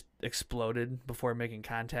it just exploded before making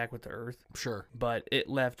contact with the Earth. Sure. But it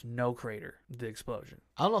left no crater, the explosion.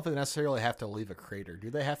 I don't know if they necessarily have to leave a crater. Do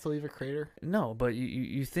they have to leave a crater? No, but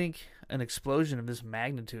you think an explosion of this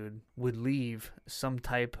magnitude would leave some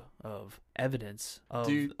type of evidence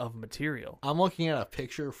of material. I'm looking at a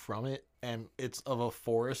picture from it, and it's of a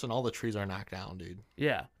forest, and all the trees are knocked down, dude.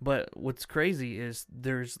 Yeah, but what's crazy is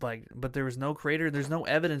there was no crater. There's no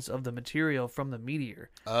evidence of the material from the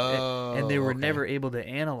meteor. Oh, and they were never able to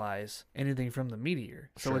analyze anything from the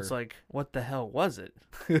meteor. So It's like, what the hell was it?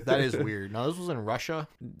 That is weird. Now, this was in Russia?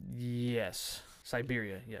 Yes.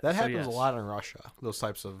 Siberia, yeah. That happens a lot in Russia, those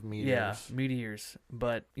types of meteors. Yeah, meteors.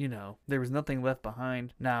 But, there was nothing left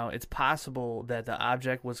behind. Now, it's possible that the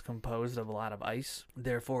object was composed of a lot of ice,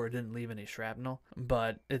 therefore it didn't leave any shrapnel,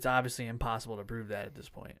 but it's obviously impossible to prove that at this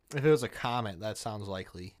point. If it was a comet, that sounds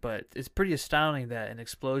likely. But it's pretty astounding that an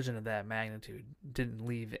explosion of that magnitude didn't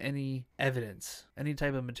leave any evidence, any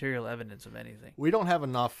type of material evidence of anything. We don't have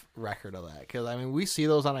enough record of that, because, we see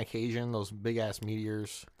those on occasion, those big-ass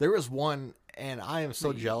meteors. There was one And I am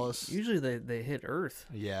so jealous. Usually they hit Earth.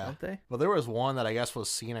 Yeah. Don't they? Well, there was one that I guess was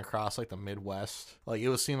seen across like the Midwest. Like it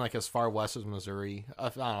was seen like as far west as Missouri. I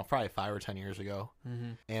don't know, probably 5 or 10 years ago.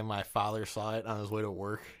 Mm-hmm. And my father saw it on his way to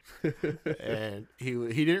work. And he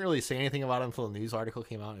didn't really say anything about it until the news article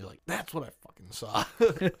came out. And he was like, "That's what I fucking saw."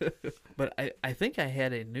 But I think I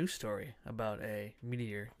had a news story about a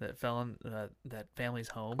meteor that fell in that family's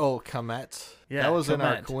home. Oh, Comet. Yeah, that was in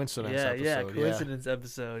our Comet. coincidence Yeah, episode. coincidence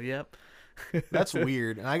episode. Yep. That's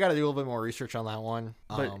weird, and I got to do a little bit more research on that one.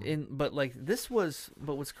 But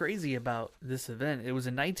what's crazy about this event? It was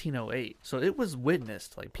in 1908, so it was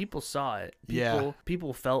witnessed. Like people saw it.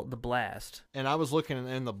 People felt the blast. And I was looking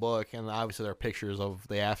in the book, and obviously there are pictures of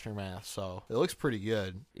the aftermath, so it looks pretty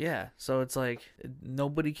good. Yeah, so it's like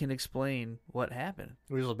nobody can explain what happened.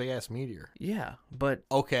 It was a big ass meteor. Yeah, but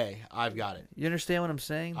okay, I've got it. You understand what I'm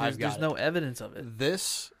saying? There's no evidence of it.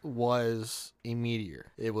 This was a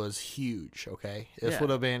meteor. It was huge. Okay, this Yeah. would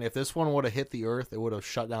have been, if this one would have hit the Earth, it would have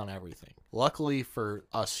shut down everything. Luckily for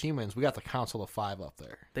us humans, we got the Council of Five up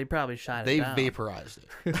there. They probably shot it They down. vaporized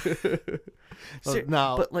it.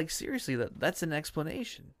 Now, but like seriously, that's an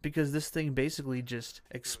explanation because this thing basically just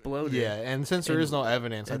exploded. yeah, and since there is no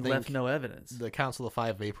evidence, I and think left no evidence. the Council of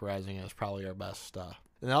Five vaporizing it is probably our best.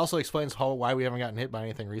 And it also explains why we haven't gotten hit by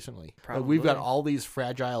anything recently. Like, we've got all these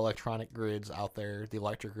fragile electronic grids out there, the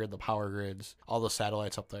electric grid, the power grids, all the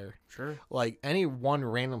satellites up there. Sure. Like, any one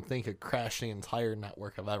random thing could crash the entire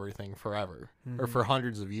network of everything forever. Or for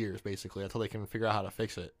hundreds of years, basically, until they can figure out how to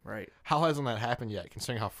fix it. Right. How hasn't that happened yet,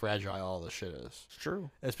 considering how fragile all this shit is? It's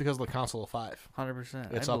true. It's because of the Council of Five.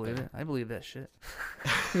 100%. It's I up believe there. it. I believe that shit.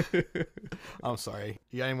 I'm sorry.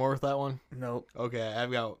 You got any more with that one? Nope. Okay, I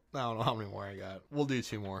don't know how many more I got. We'll do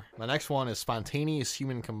 2 more. My next one is spontaneous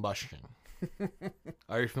human combustion.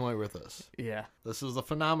 Are you familiar with this? Yeah. This is the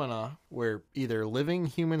phenomena where either living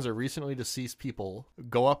humans or recently deceased people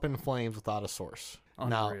go up in flames without a source.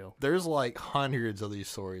 Unreal. Now, there's like hundreds of these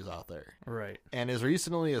stories out there. Right. And as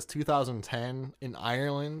recently as 2010, in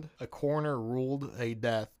Ireland, a coroner ruled a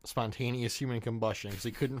death spontaneous human combustion because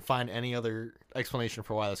he couldn't find any other explanation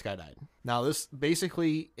for why this guy died. Now, this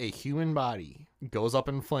basically a human body goes up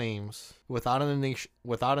in flames without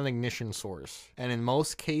an ignition source. And in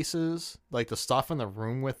most cases, like the stuff in the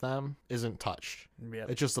room with them isn't touched. Yep.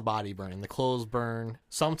 It's just the body burning. The clothes burn.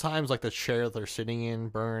 Sometimes like the chair that they're sitting in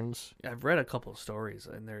burns. I've read a couple of stories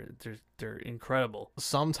and they're incredible.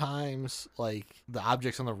 Sometimes like the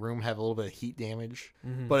objects in the room have a little bit of heat damage,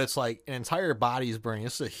 Mm-hmm. but it's like an entire body's burning.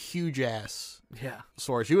 This is a huge ass Yeah.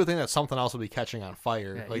 source. You would think that something else would be catching on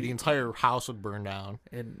fire. Yeah, Like the entire house would burn down.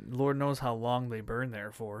 And Lord knows how long they burn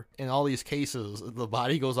there for. In all these cases, the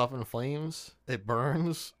body goes up in flames. It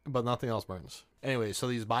burns, but nothing else burns. Anyway, so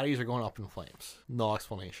these bodies are going up in flames. No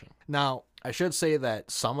explanation. Now, I should say that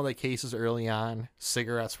some of the cases early on,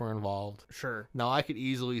 cigarettes were involved. Sure. Now, I could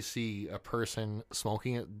easily see a person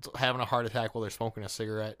smoking it, having a heart attack while they're smoking a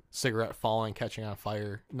cigarette falling, catching on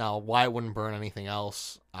fire. Now, why it wouldn't burn anything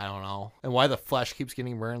else, I don't know. And why the flesh keeps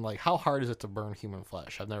getting burned, like how hard is it to burn human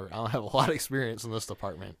flesh? I don't have a lot of experience in this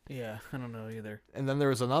department. Yeah, I don't know either. And then there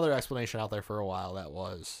was another explanation out there for a while that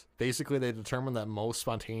was basically they determined that most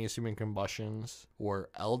spontaneous human combustions were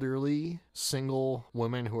elderly, single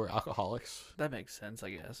women who were alcoholics. That makes sense,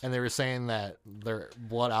 I guess. And they were saying that their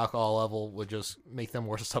blood alcohol level would just make them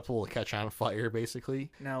more susceptible to catch on fire,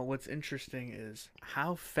 basically. Now, what's interesting is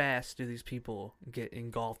how fast do these people get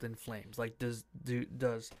engulfed in flames? Like, does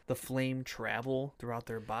the flame travel throughout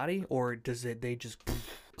their body, or they just?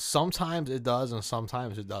 Sometimes it does, and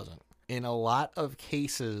sometimes it doesn't. In a lot of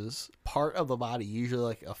cases, part of the body, usually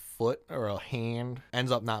like a foot or a hand,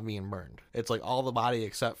 ends up not being burned. It's like all the body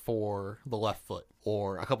except for the left foot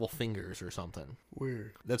or a couple fingers or something.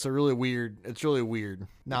 Weird. It's really weird.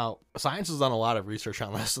 Now, science has done a lot of research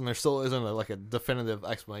on this, and there still isn't a definitive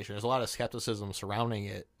explanation. There's a lot of skepticism surrounding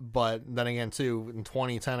it. But then again, too, in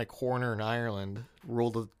 2010, a coroner in Ireland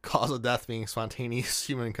ruled the cause of death being spontaneous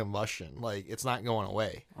human combustion. Like, it's not going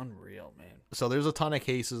away. Unreal, man. So there's a ton of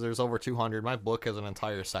cases. There's over 200. My book has an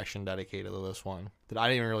entire section dedicated to this one that I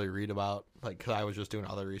didn't even really read about, because I was just doing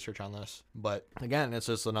other research on this. But again, it's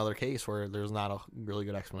just another case where there's not a really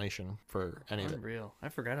good explanation for any of it. Unreal. I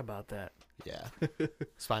forgot about that. Yeah.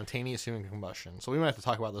 Spontaneous human combustion. So we might have to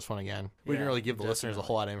talk about this one again. We didn't Yeah, really give the listeners a definitely.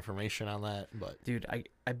 whole lot of information on that, but Dude,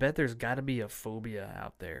 I bet there's got to be a phobia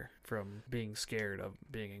out there from being scared of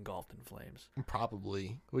being engulfed in flames.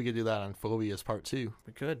 probably we could do that on Phobias Part 2.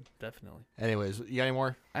 We could, definitely. Anyways, you got any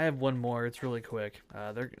more? I have one more. It's really quick.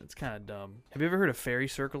 It's kind of dumb. Have you ever heard of fairy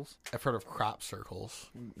circles? I've heard of crop circles.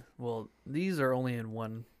 Well, these are only in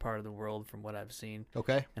one part of the world from what I've seen.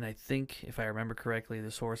 Okay. And I think, if I remember correctly,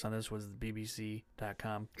 the source on this was the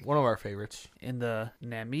BBC.com. One of our favorites. In the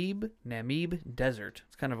Namib Desert.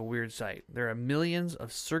 It's kind of a weird site. There are millions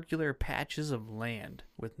of circular patches of land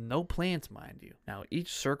with no plants, mind you. Now,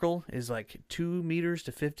 each circle is like 2 meters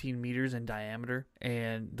to 15 meters in diameter,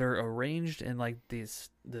 and they're arranged in like this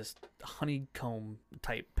honeycomb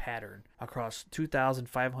type pattern across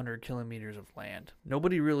 2,500 kilometers of land.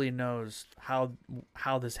 Nobody really knows how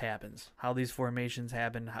this happens, how these formations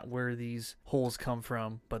happen, where these holes come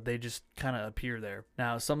from, but they just kind of appear there.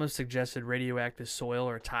 Now, some have suggested radioactive soil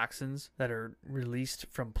or toxins that are released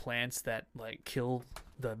from plants that like kill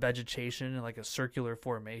the vegetation in like a circular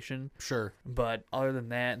formation. Sure. But other than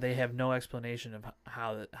that, they have no explanation of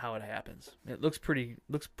how it happens. It looks pretty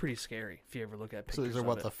scary if you ever look at pictures. So these are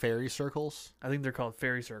what, the fairy circles? I think they're called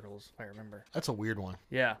fairy circles, if I remember. That's a weird one.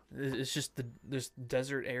 Yeah, it's just this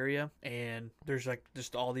desert area, and there's like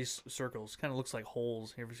just all these circles. Kind of looks like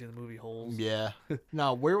holes. You ever see the movie Holes? Yeah.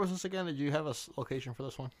 Now, where was this again? Did you have a location for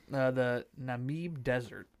this one? The Namib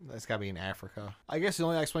Desert. That's got to be in Africa. I guess the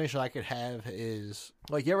only explanation I could have is,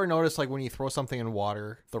 like, you ever notice, like, when you throw something in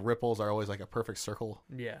water, the ripples are always like a perfect circle?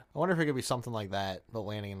 Yeah. I wonder if it could be something like that, but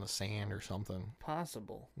landing in the sand or something.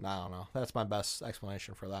 Possible. I don't know. That's my best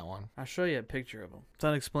explanation for that one. I'll show you a picture of them. It's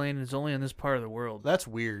unexplained. It's only in this part of the world. That's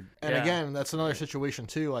weird. And Yeah. again, that's another situation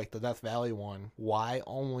too, like the Death Valley one. Why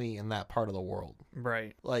only in that part of the world?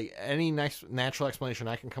 Right. Like, any next natural explanation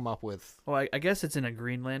I can come up with. Well, I guess it's in a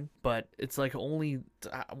Greenland, but it's like only...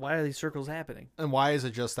 why are these circles happening? And why is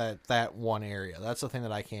it just that one area? That's the thing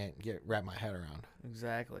that I can't wrap my head around.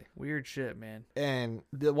 Exactly. Weird shit, man. And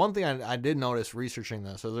the one thing I did notice researching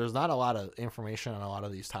this is there's not a lot of information on a lot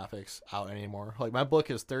of these topics out anymore. Like, my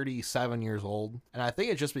book is 37 years old, and I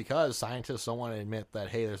think it's just because scientists don't want to admit that,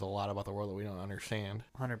 hey, there's a lot about the world that we don't understand.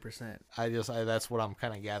 100%. That's what I'm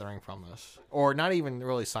kind of gathering from this. Or not even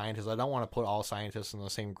really scientists. I don't want to put all scientists in the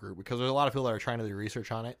same group because there's a lot of people that are trying to do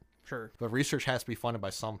research on it. Sure. But research has to be funded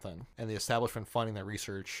by something, and the establishment funding that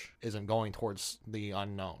research isn't going towards the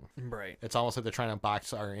unknown. Right. It's almost like they're trying to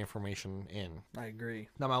box our information in. I agree.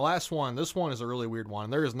 Now, my last one, this one is a really weird one.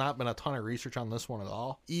 There has not been a ton of research on this one at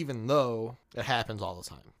all, even though it happens all the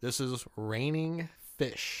time. This is raining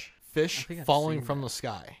fish. Fish falling from the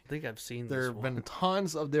sky. I think I've seen this There have one. been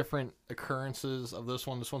tons of different occurrences of this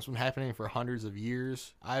one. This one's been happening for hundreds of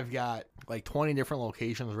years. I've got like 20 different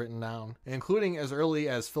locations written down, including as early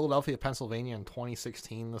as Philadelphia, Pennsylvania in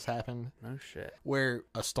 2016 this happened, No shit. where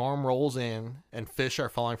a storm rolls in and fish are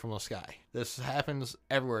falling from the sky. This happens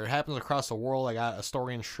everywhere. It happens across the world. I got a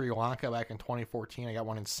story in Sri Lanka back in 2014. I got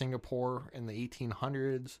one in Singapore in the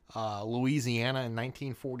 1800s, Louisiana in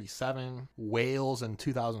 1947, Wales in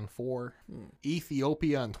 2004,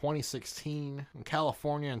 Ethiopia in 2016, and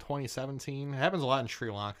California in 2017. It happens a lot in Sri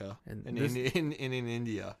Lanka And and this- in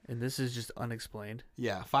India. And this is just unexplained.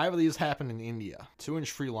 Yeah, 5 of these happened in India, 2 in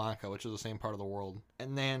Sri Lanka, which is the same part of the world.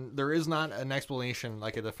 And then there is not an explanation,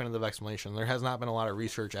 like a definitive explanation. There has not been a lot of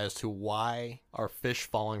research as to why are fish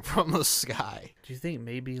falling from the sky. Do you think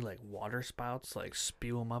maybe like water spouts like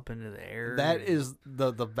spew them up into the air? That is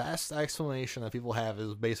the best explanation that people have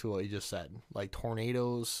is basically what you just said. Like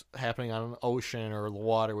tornadoes happening on an ocean or the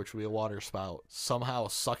water, which would be a water spout, somehow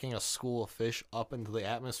sucking a school of fish up into the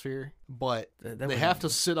atmosphere. But That they would- have to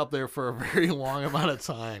sit up there for a very long amount of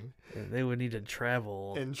time. They would need to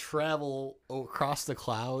travel. And travel across the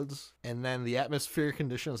clouds, and then the atmospheric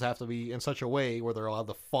conditions have to be in such a way where they're allowed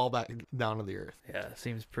to fall back down to the earth. Yeah, it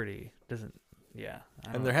seems pretty. Doesn't. Yeah.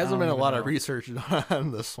 And there hasn't been a lot of research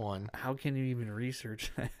on this one. How can you even research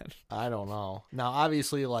that? I don't know. Now,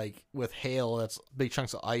 obviously, like with hail, that's big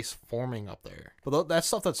chunks of ice forming up there. But that's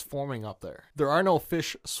stuff that's forming up there. There are no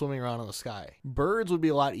fish swimming around in the sky. Birds would be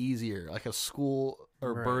a lot easier, like a school.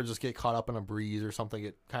 Or Right. birds just get caught up in a breeze or something,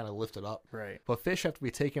 get kind of lifted up. Right. But fish have to be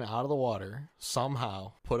taken out of the water,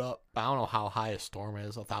 somehow put up. I don't know how high a storm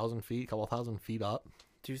is, 1,000 feet, a couple thousand feet up.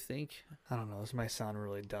 Do you think? I don't know. This might sound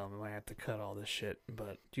really dumb. I might have to cut all this shit.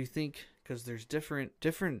 But do you think? Because there's different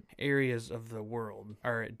areas of the world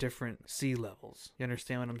are at different sea levels. You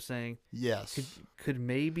understand what I'm saying? Yes. Could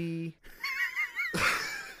maybe.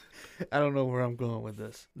 I don't know where I'm going with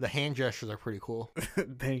this. The hand gestures are pretty cool.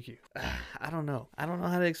 Thank you. I don't know. I don't know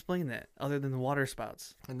how to explain that other than the water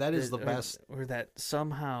spouts. And that is the best. Or that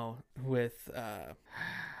somehow with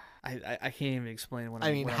I can't even explain what,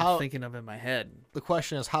 I mean, what how- I'm thinking of in my head. The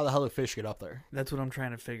question is, how the hell do fish get up there? That's what I'm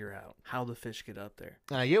trying to figure out. How the fish get up there.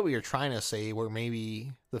 And I get what you're trying to say, where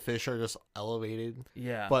maybe the fish are just elevated.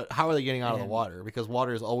 Yeah. But how are they getting out of the And- water? Because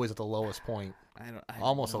water is always at the lowest point. I have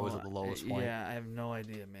Almost always at the lowest point. Yeah, I have no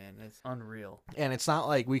idea, man. It's unreal. And it's not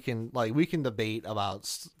like we can debate about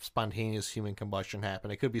spontaneous human combustion happen.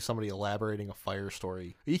 It could be somebody elaborating a fire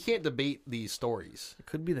story. You can't debate these stories. It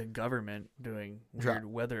could be the government doing weird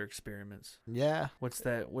weather experiments. Yeah. What's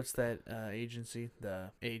that agency?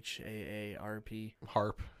 The HAARP.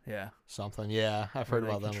 HARP. Yeah. Something. Yeah, I've Where heard they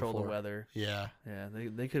about them control before. the weather. Yeah. Yeah,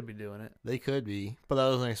 they could be doing it. They could be, but that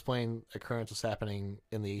doesn't explain occurrences happening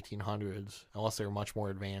in the 1800s, unless they were much more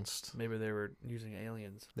advanced. Maybe they were using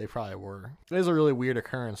aliens. They probably were. It is a really weird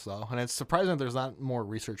occurrence, though, and it's surprising that there's not more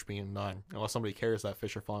research being done, unless somebody cares that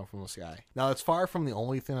fish are falling from the sky. Now, it's far from the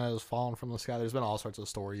only thing that has fallen from the sky. There's been all sorts of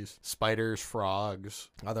stories. Spiders, frogs,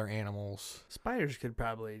 other animals. Spiders could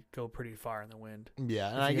probably go pretty far in the wind. Yeah,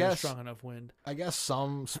 and If I you got a guess strong enough wind.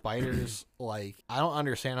 some spiders, like, I don't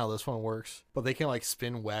understand how this one works, but they can, like,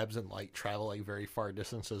 spin webs and, like, travel, like, very far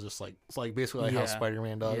distances, just like, it's like basically like how Yeah.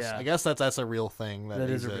 Spider-Man does. Yeah. I guess that's a real thing that That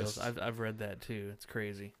is a exists. real. I've read that too. It's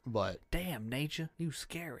crazy. But Damn, nature, you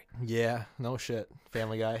scary. yeah, no shit.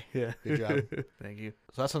 Family Guy. Yeah. Good job. Thank you.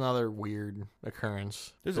 So that's another weird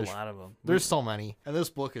occurrence. There's a lot of them. There's so many, and this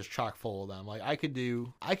book is chock full of them. Like I could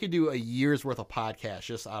do a year's worth of podcasts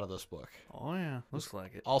just out of this book. Oh yeah, looks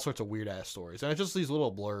like it. All sorts of weird ass stories, and it's just these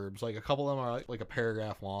little blurbs. Like a couple of them are like a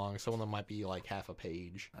paragraph long. Some of them might be like half a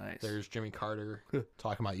page. Nice. There's Jimmy Carter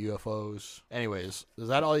talking about UFOs. Anyways, is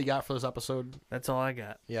that all you got for this episode? That's all I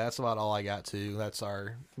got. Yeah, that's about all I got too. That's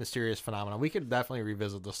our mysterious phenomenon. We could definitely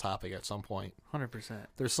revisit this topic at some point. 100%.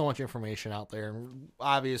 There's so much information out there, and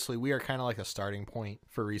obviously we are kind of like a starting point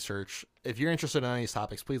for research. If you're interested in any of these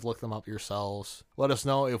topics, please look them up yourselves. Let us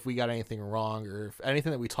know if we got anything wrong or if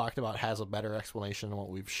anything that we talked about has a better explanation than what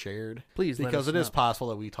we've shared. Please let because us it is know. possible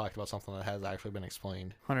that we talked about something that has actually been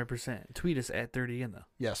explained. 100%. Tweet us at 30 in the.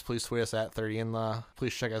 Yes, please tweet us at 30 in the.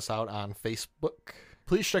 Please check us out on Facebook.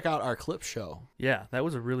 Please check out our clip show. Yeah, that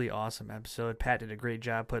was a really awesome episode. Pat did a great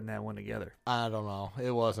job putting that one together. I don't know.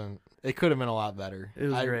 It wasn't. It could have been a lot better. It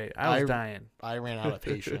was great. I was dying. I ran out of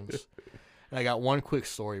patience. And I got one quick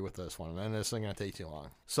story with this one, and this isn't going to take too long.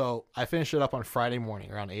 So I finished it up on Friday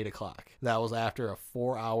morning around 8 o'clock. That was after a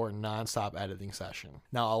 4-hour nonstop editing session.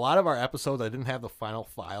 Now, a lot of our episodes, I didn't have the final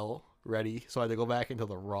file ready, so I had to go back into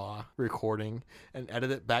the raw recording and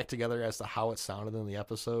edit it back together as to how it sounded in the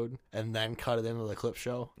episode, and then cut it into the clip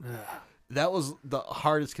show. Ugh. That was the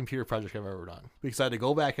hardest computer project I've ever done because I had to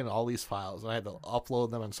go back into all these files and I had to upload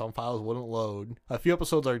them, and some files wouldn't load. A few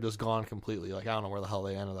episodes are just gone completely. Like, I don't know where the hell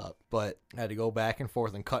they ended up, but I had to go back and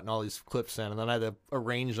forth and cutting all these clips in, and then I had to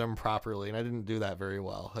arrange them properly, and I didn't do that very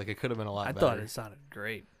well. Like, it could have been a lot I better. thought it sounded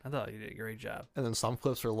great. I thought you did a great job. And then some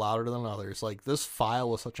clips are louder than others. Like, this file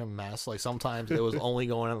was such a mess. Like, sometimes it was only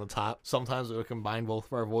going on the top. Sometimes it would combine both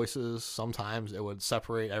of our voices. Sometimes it would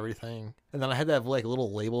separate everything. And then I had to have, like,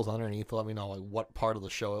 little labels underneath to let me know, like, what part of the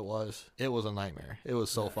show it was. It was a nightmare. It was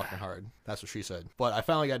so fucking hard. That's what she said. But I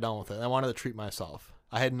finally got done with it. I wanted to treat myself.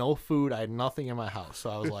 I had no food. I had nothing in my house. So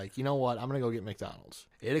I was like, you know what? I'm going to go get McDonald's.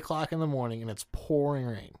 8 o'clock in the morning, and it's pouring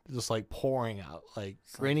rain. Just like pouring out. Like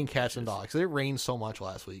raining cats and dogs. It rained so much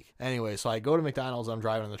last week. Anyway, so I go to McDonald's. I'm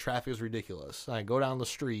driving, and the traffic is ridiculous. And I go down the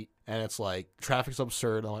street, and it's like, traffic's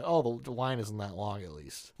absurd. I'm like, oh, the line isn't that long at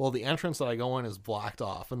least. Well, the entrance that I go in is blocked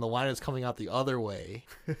off, and the line is coming out the other way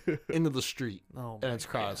into the street. Oh, And it's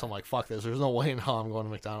crowded. So I'm like, fuck this. There's no way in hell I'm going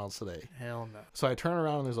to McDonald's today. Hell no. So I turn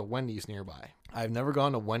around and there's a Wendy's nearby. I've never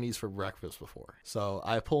gone to Wendy's for breakfast before. So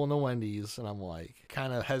I pull into Wendy's and I'm like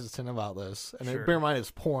kind of hesitant about this. And Sure. bear in mind, it's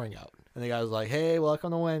pouring out. And the guy's like, hey,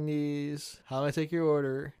 welcome to Wendy's. How do I take your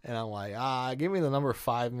order? And I'm like, give me the number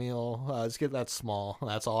 5 meal. Let's get that small.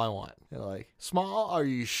 That's all I want. They're like, small? Are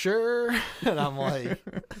you sure? And I'm like,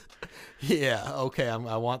 yeah, okay,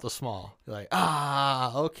 I want the small. They're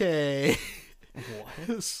like, okay.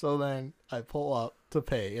 What? So then I pull up to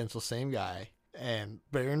pay, and it's the same guy. And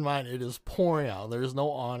bear in mind, it is pouring out. There's no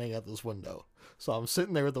awning at this window. So I'm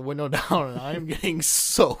sitting there with the window down, and I am getting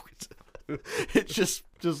soaked. It's just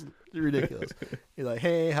ridiculous. He's like,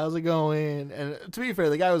 hey, how's it going? And to be fair,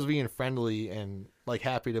 the guy was being friendly and like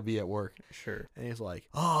happy to be at work. Sure. And he's like,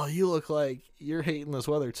 oh, you look like you're hating this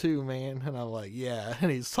weather too, man. And I'm like, yeah.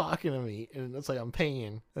 And he's talking to me, and it's like I'm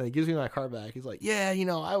paying. And he gives me my car back. He's like, yeah,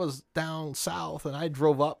 I was down south and I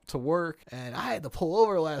drove up to work, and I had to pull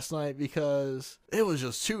over last night because it was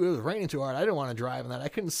raining too hard. I didn't want to drive, and that I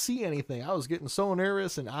couldn't see anything. I was getting so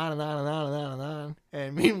nervous, and on and on and on and on and on.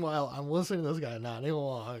 And meanwhile, I'm listening to this guy nodding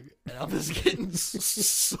along, and I'm just getting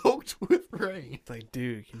soaked with rain. It's like,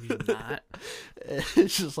 dude, can you not?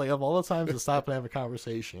 It's just like of all the times to stop and have a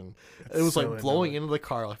conversation, it was so like blowing annoying. into the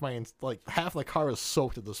car. Like half the car was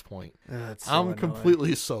soaked at this point. That's so I'm annoying.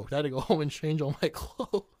 completely soaked. I had to go home and change all my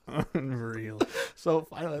clothes. Unreal. So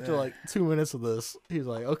finally, after like 2 minutes of this, he's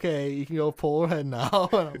like, "Okay, you can go pull ahead now."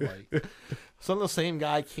 And I'm like, so then the same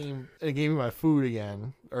guy came and gave me my food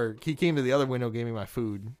again, or he came to the other window, gave me my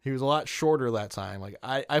food. He was a lot shorter that time. Like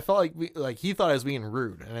I felt like he thought I was being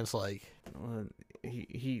rude, and it's like,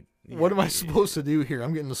 what am I supposed to do here?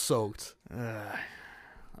 I'm getting soaked.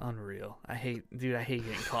 Unreal. I hate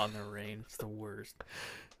getting caught in the rain. It's the worst.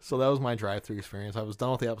 So that was my drive-through experience. I was done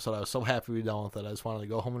with the episode. I was so happy to be done with it. I just wanted to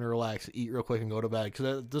go home and relax, eat real quick, and go to bed.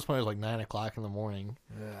 Because at this point, it was like 9 o'clock in the morning.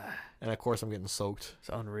 And, of course, I'm getting soaked. It's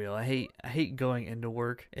unreal. I hate going into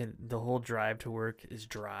work, and the whole drive to work is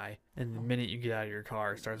dry. And the minute you get out of your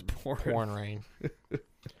car, it starts pouring Rain.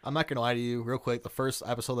 I'm not going to lie to you. Real quick, the first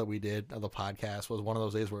episode that we did of the podcast was one of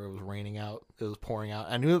those days where it was raining out. It was pouring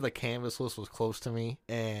out. I knew that the canvas list was close to me.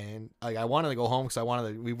 And like I wanted to go home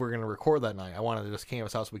because we were going to record that night. I wanted to just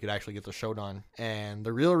canvas out so we could actually get the show done. And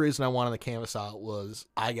the real reason I wanted to canvas out was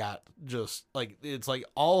I got just like, it's like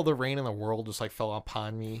all the rain in the world just like fell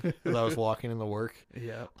upon me as I was walking into work.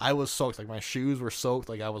 Yeah. I was soaked. Like my shoes were soaked.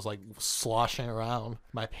 Like I was like sloshing around.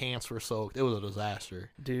 My pants were soaked. It was a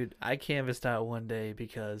disaster. Dude, I canvassed out one day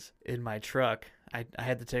because in my truck, I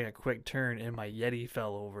had to take a quick turn and my Yeti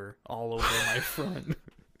fell over all over my front.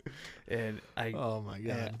 And Oh my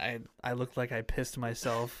god. I looked like I pissed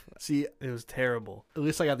myself. See, It was terrible. at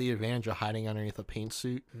least I got the advantage of hiding underneath a paint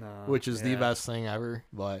suit, which is the best thing ever.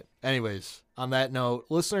 But anyways, on that note,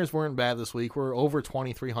 listeners weren't bad this week. We're over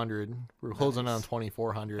 2,300. We're closing Nice. on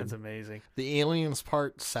 2,400. That's amazing. The Aliens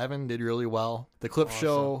Part 7 did really well. The clip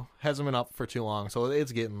show hasn't been up for too long, so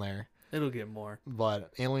it's getting there. It'll get more.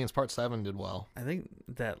 But Aliens Part 7 did well. I think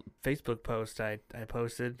that Facebook post I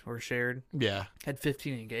posted or shared Yeah. had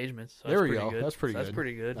 15 engagements. So There that's we pretty go. Good. That's pretty good. That's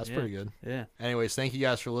pretty good. That's Yeah. pretty good. Yeah. Anyways, thank you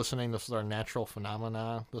guys for listening. This is our natural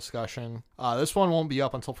phenomena discussion. This one won't be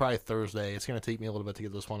up until probably Thursday. It's going to take me a little bit to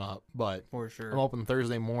get this one up, but For sure. I'm open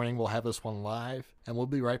Thursday morning. We'll have this one live, and we'll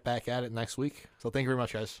be right back at it next week. So thank you very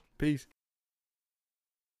much, guys. Peace.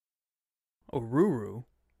 Oh, Ruru.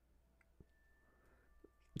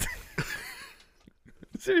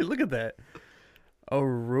 Seriously, look at that. Oh,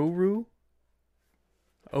 Ruru.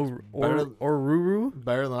 Oh, or Ruru.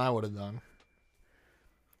 Better than I would have done.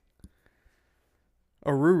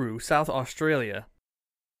 Oruru, South Australia.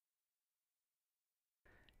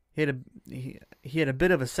 He had a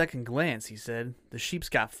bit of a second glance, he said. The sheep's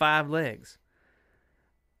got 5 legs.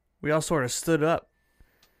 We all sort of stood up,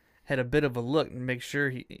 had a bit of a look and make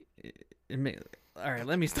sure all right,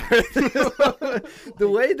 let me start. The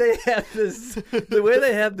way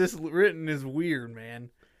they have this written is weird, man.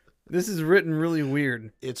 This is written really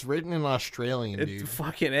weird. It's written in Australian, It's dude.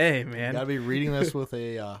 fucking A, You man. gotta be reading this with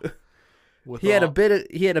a. He had a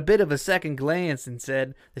bit of a second glance and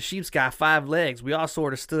said, "The sheep's got 5 legs." We all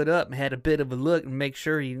sort of stood up and had a bit of a look and make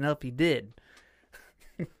sure he did.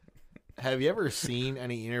 Have you ever seen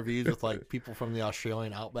any interviews with like people from the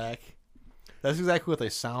Australian outback? That's exactly what they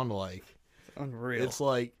sound like. Unreal. It's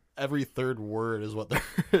like every third word is what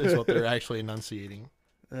they're actually enunciating.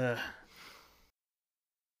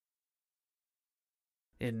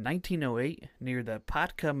 In 1908, near the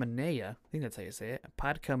Podcamanea, I think that's how you say it,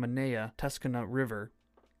 Podcamanea Tuscana River.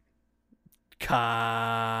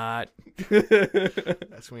 Cut.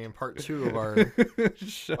 That's going to be in part 2 of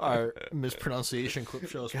our mispronunciation clip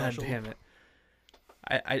show God special. damn it.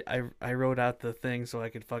 I wrote out the thing so I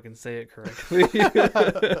could fucking say it correctly.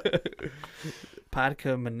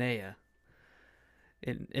 Podcamanea.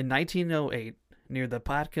 In 1908, near the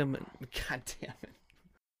God damn it.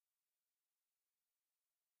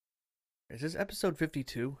 Is this episode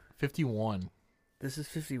 52? 51. This is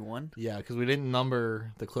 51? Yeah, because we didn't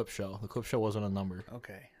number the clip show. The clip show wasn't a number.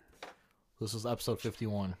 Okay. This is episode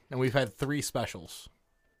 51. And we've had 3 specials.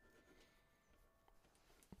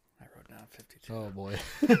 I wrote down 52. Oh, boy.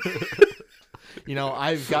 You know,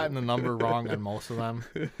 I've gotten the number wrong on most of them.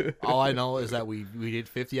 All I know is that we did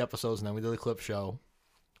 50 episodes, and then we did the clip show.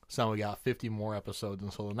 So now we got 50 more episodes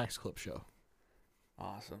until the next clip show.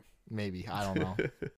 Awesome. Maybe. I don't know.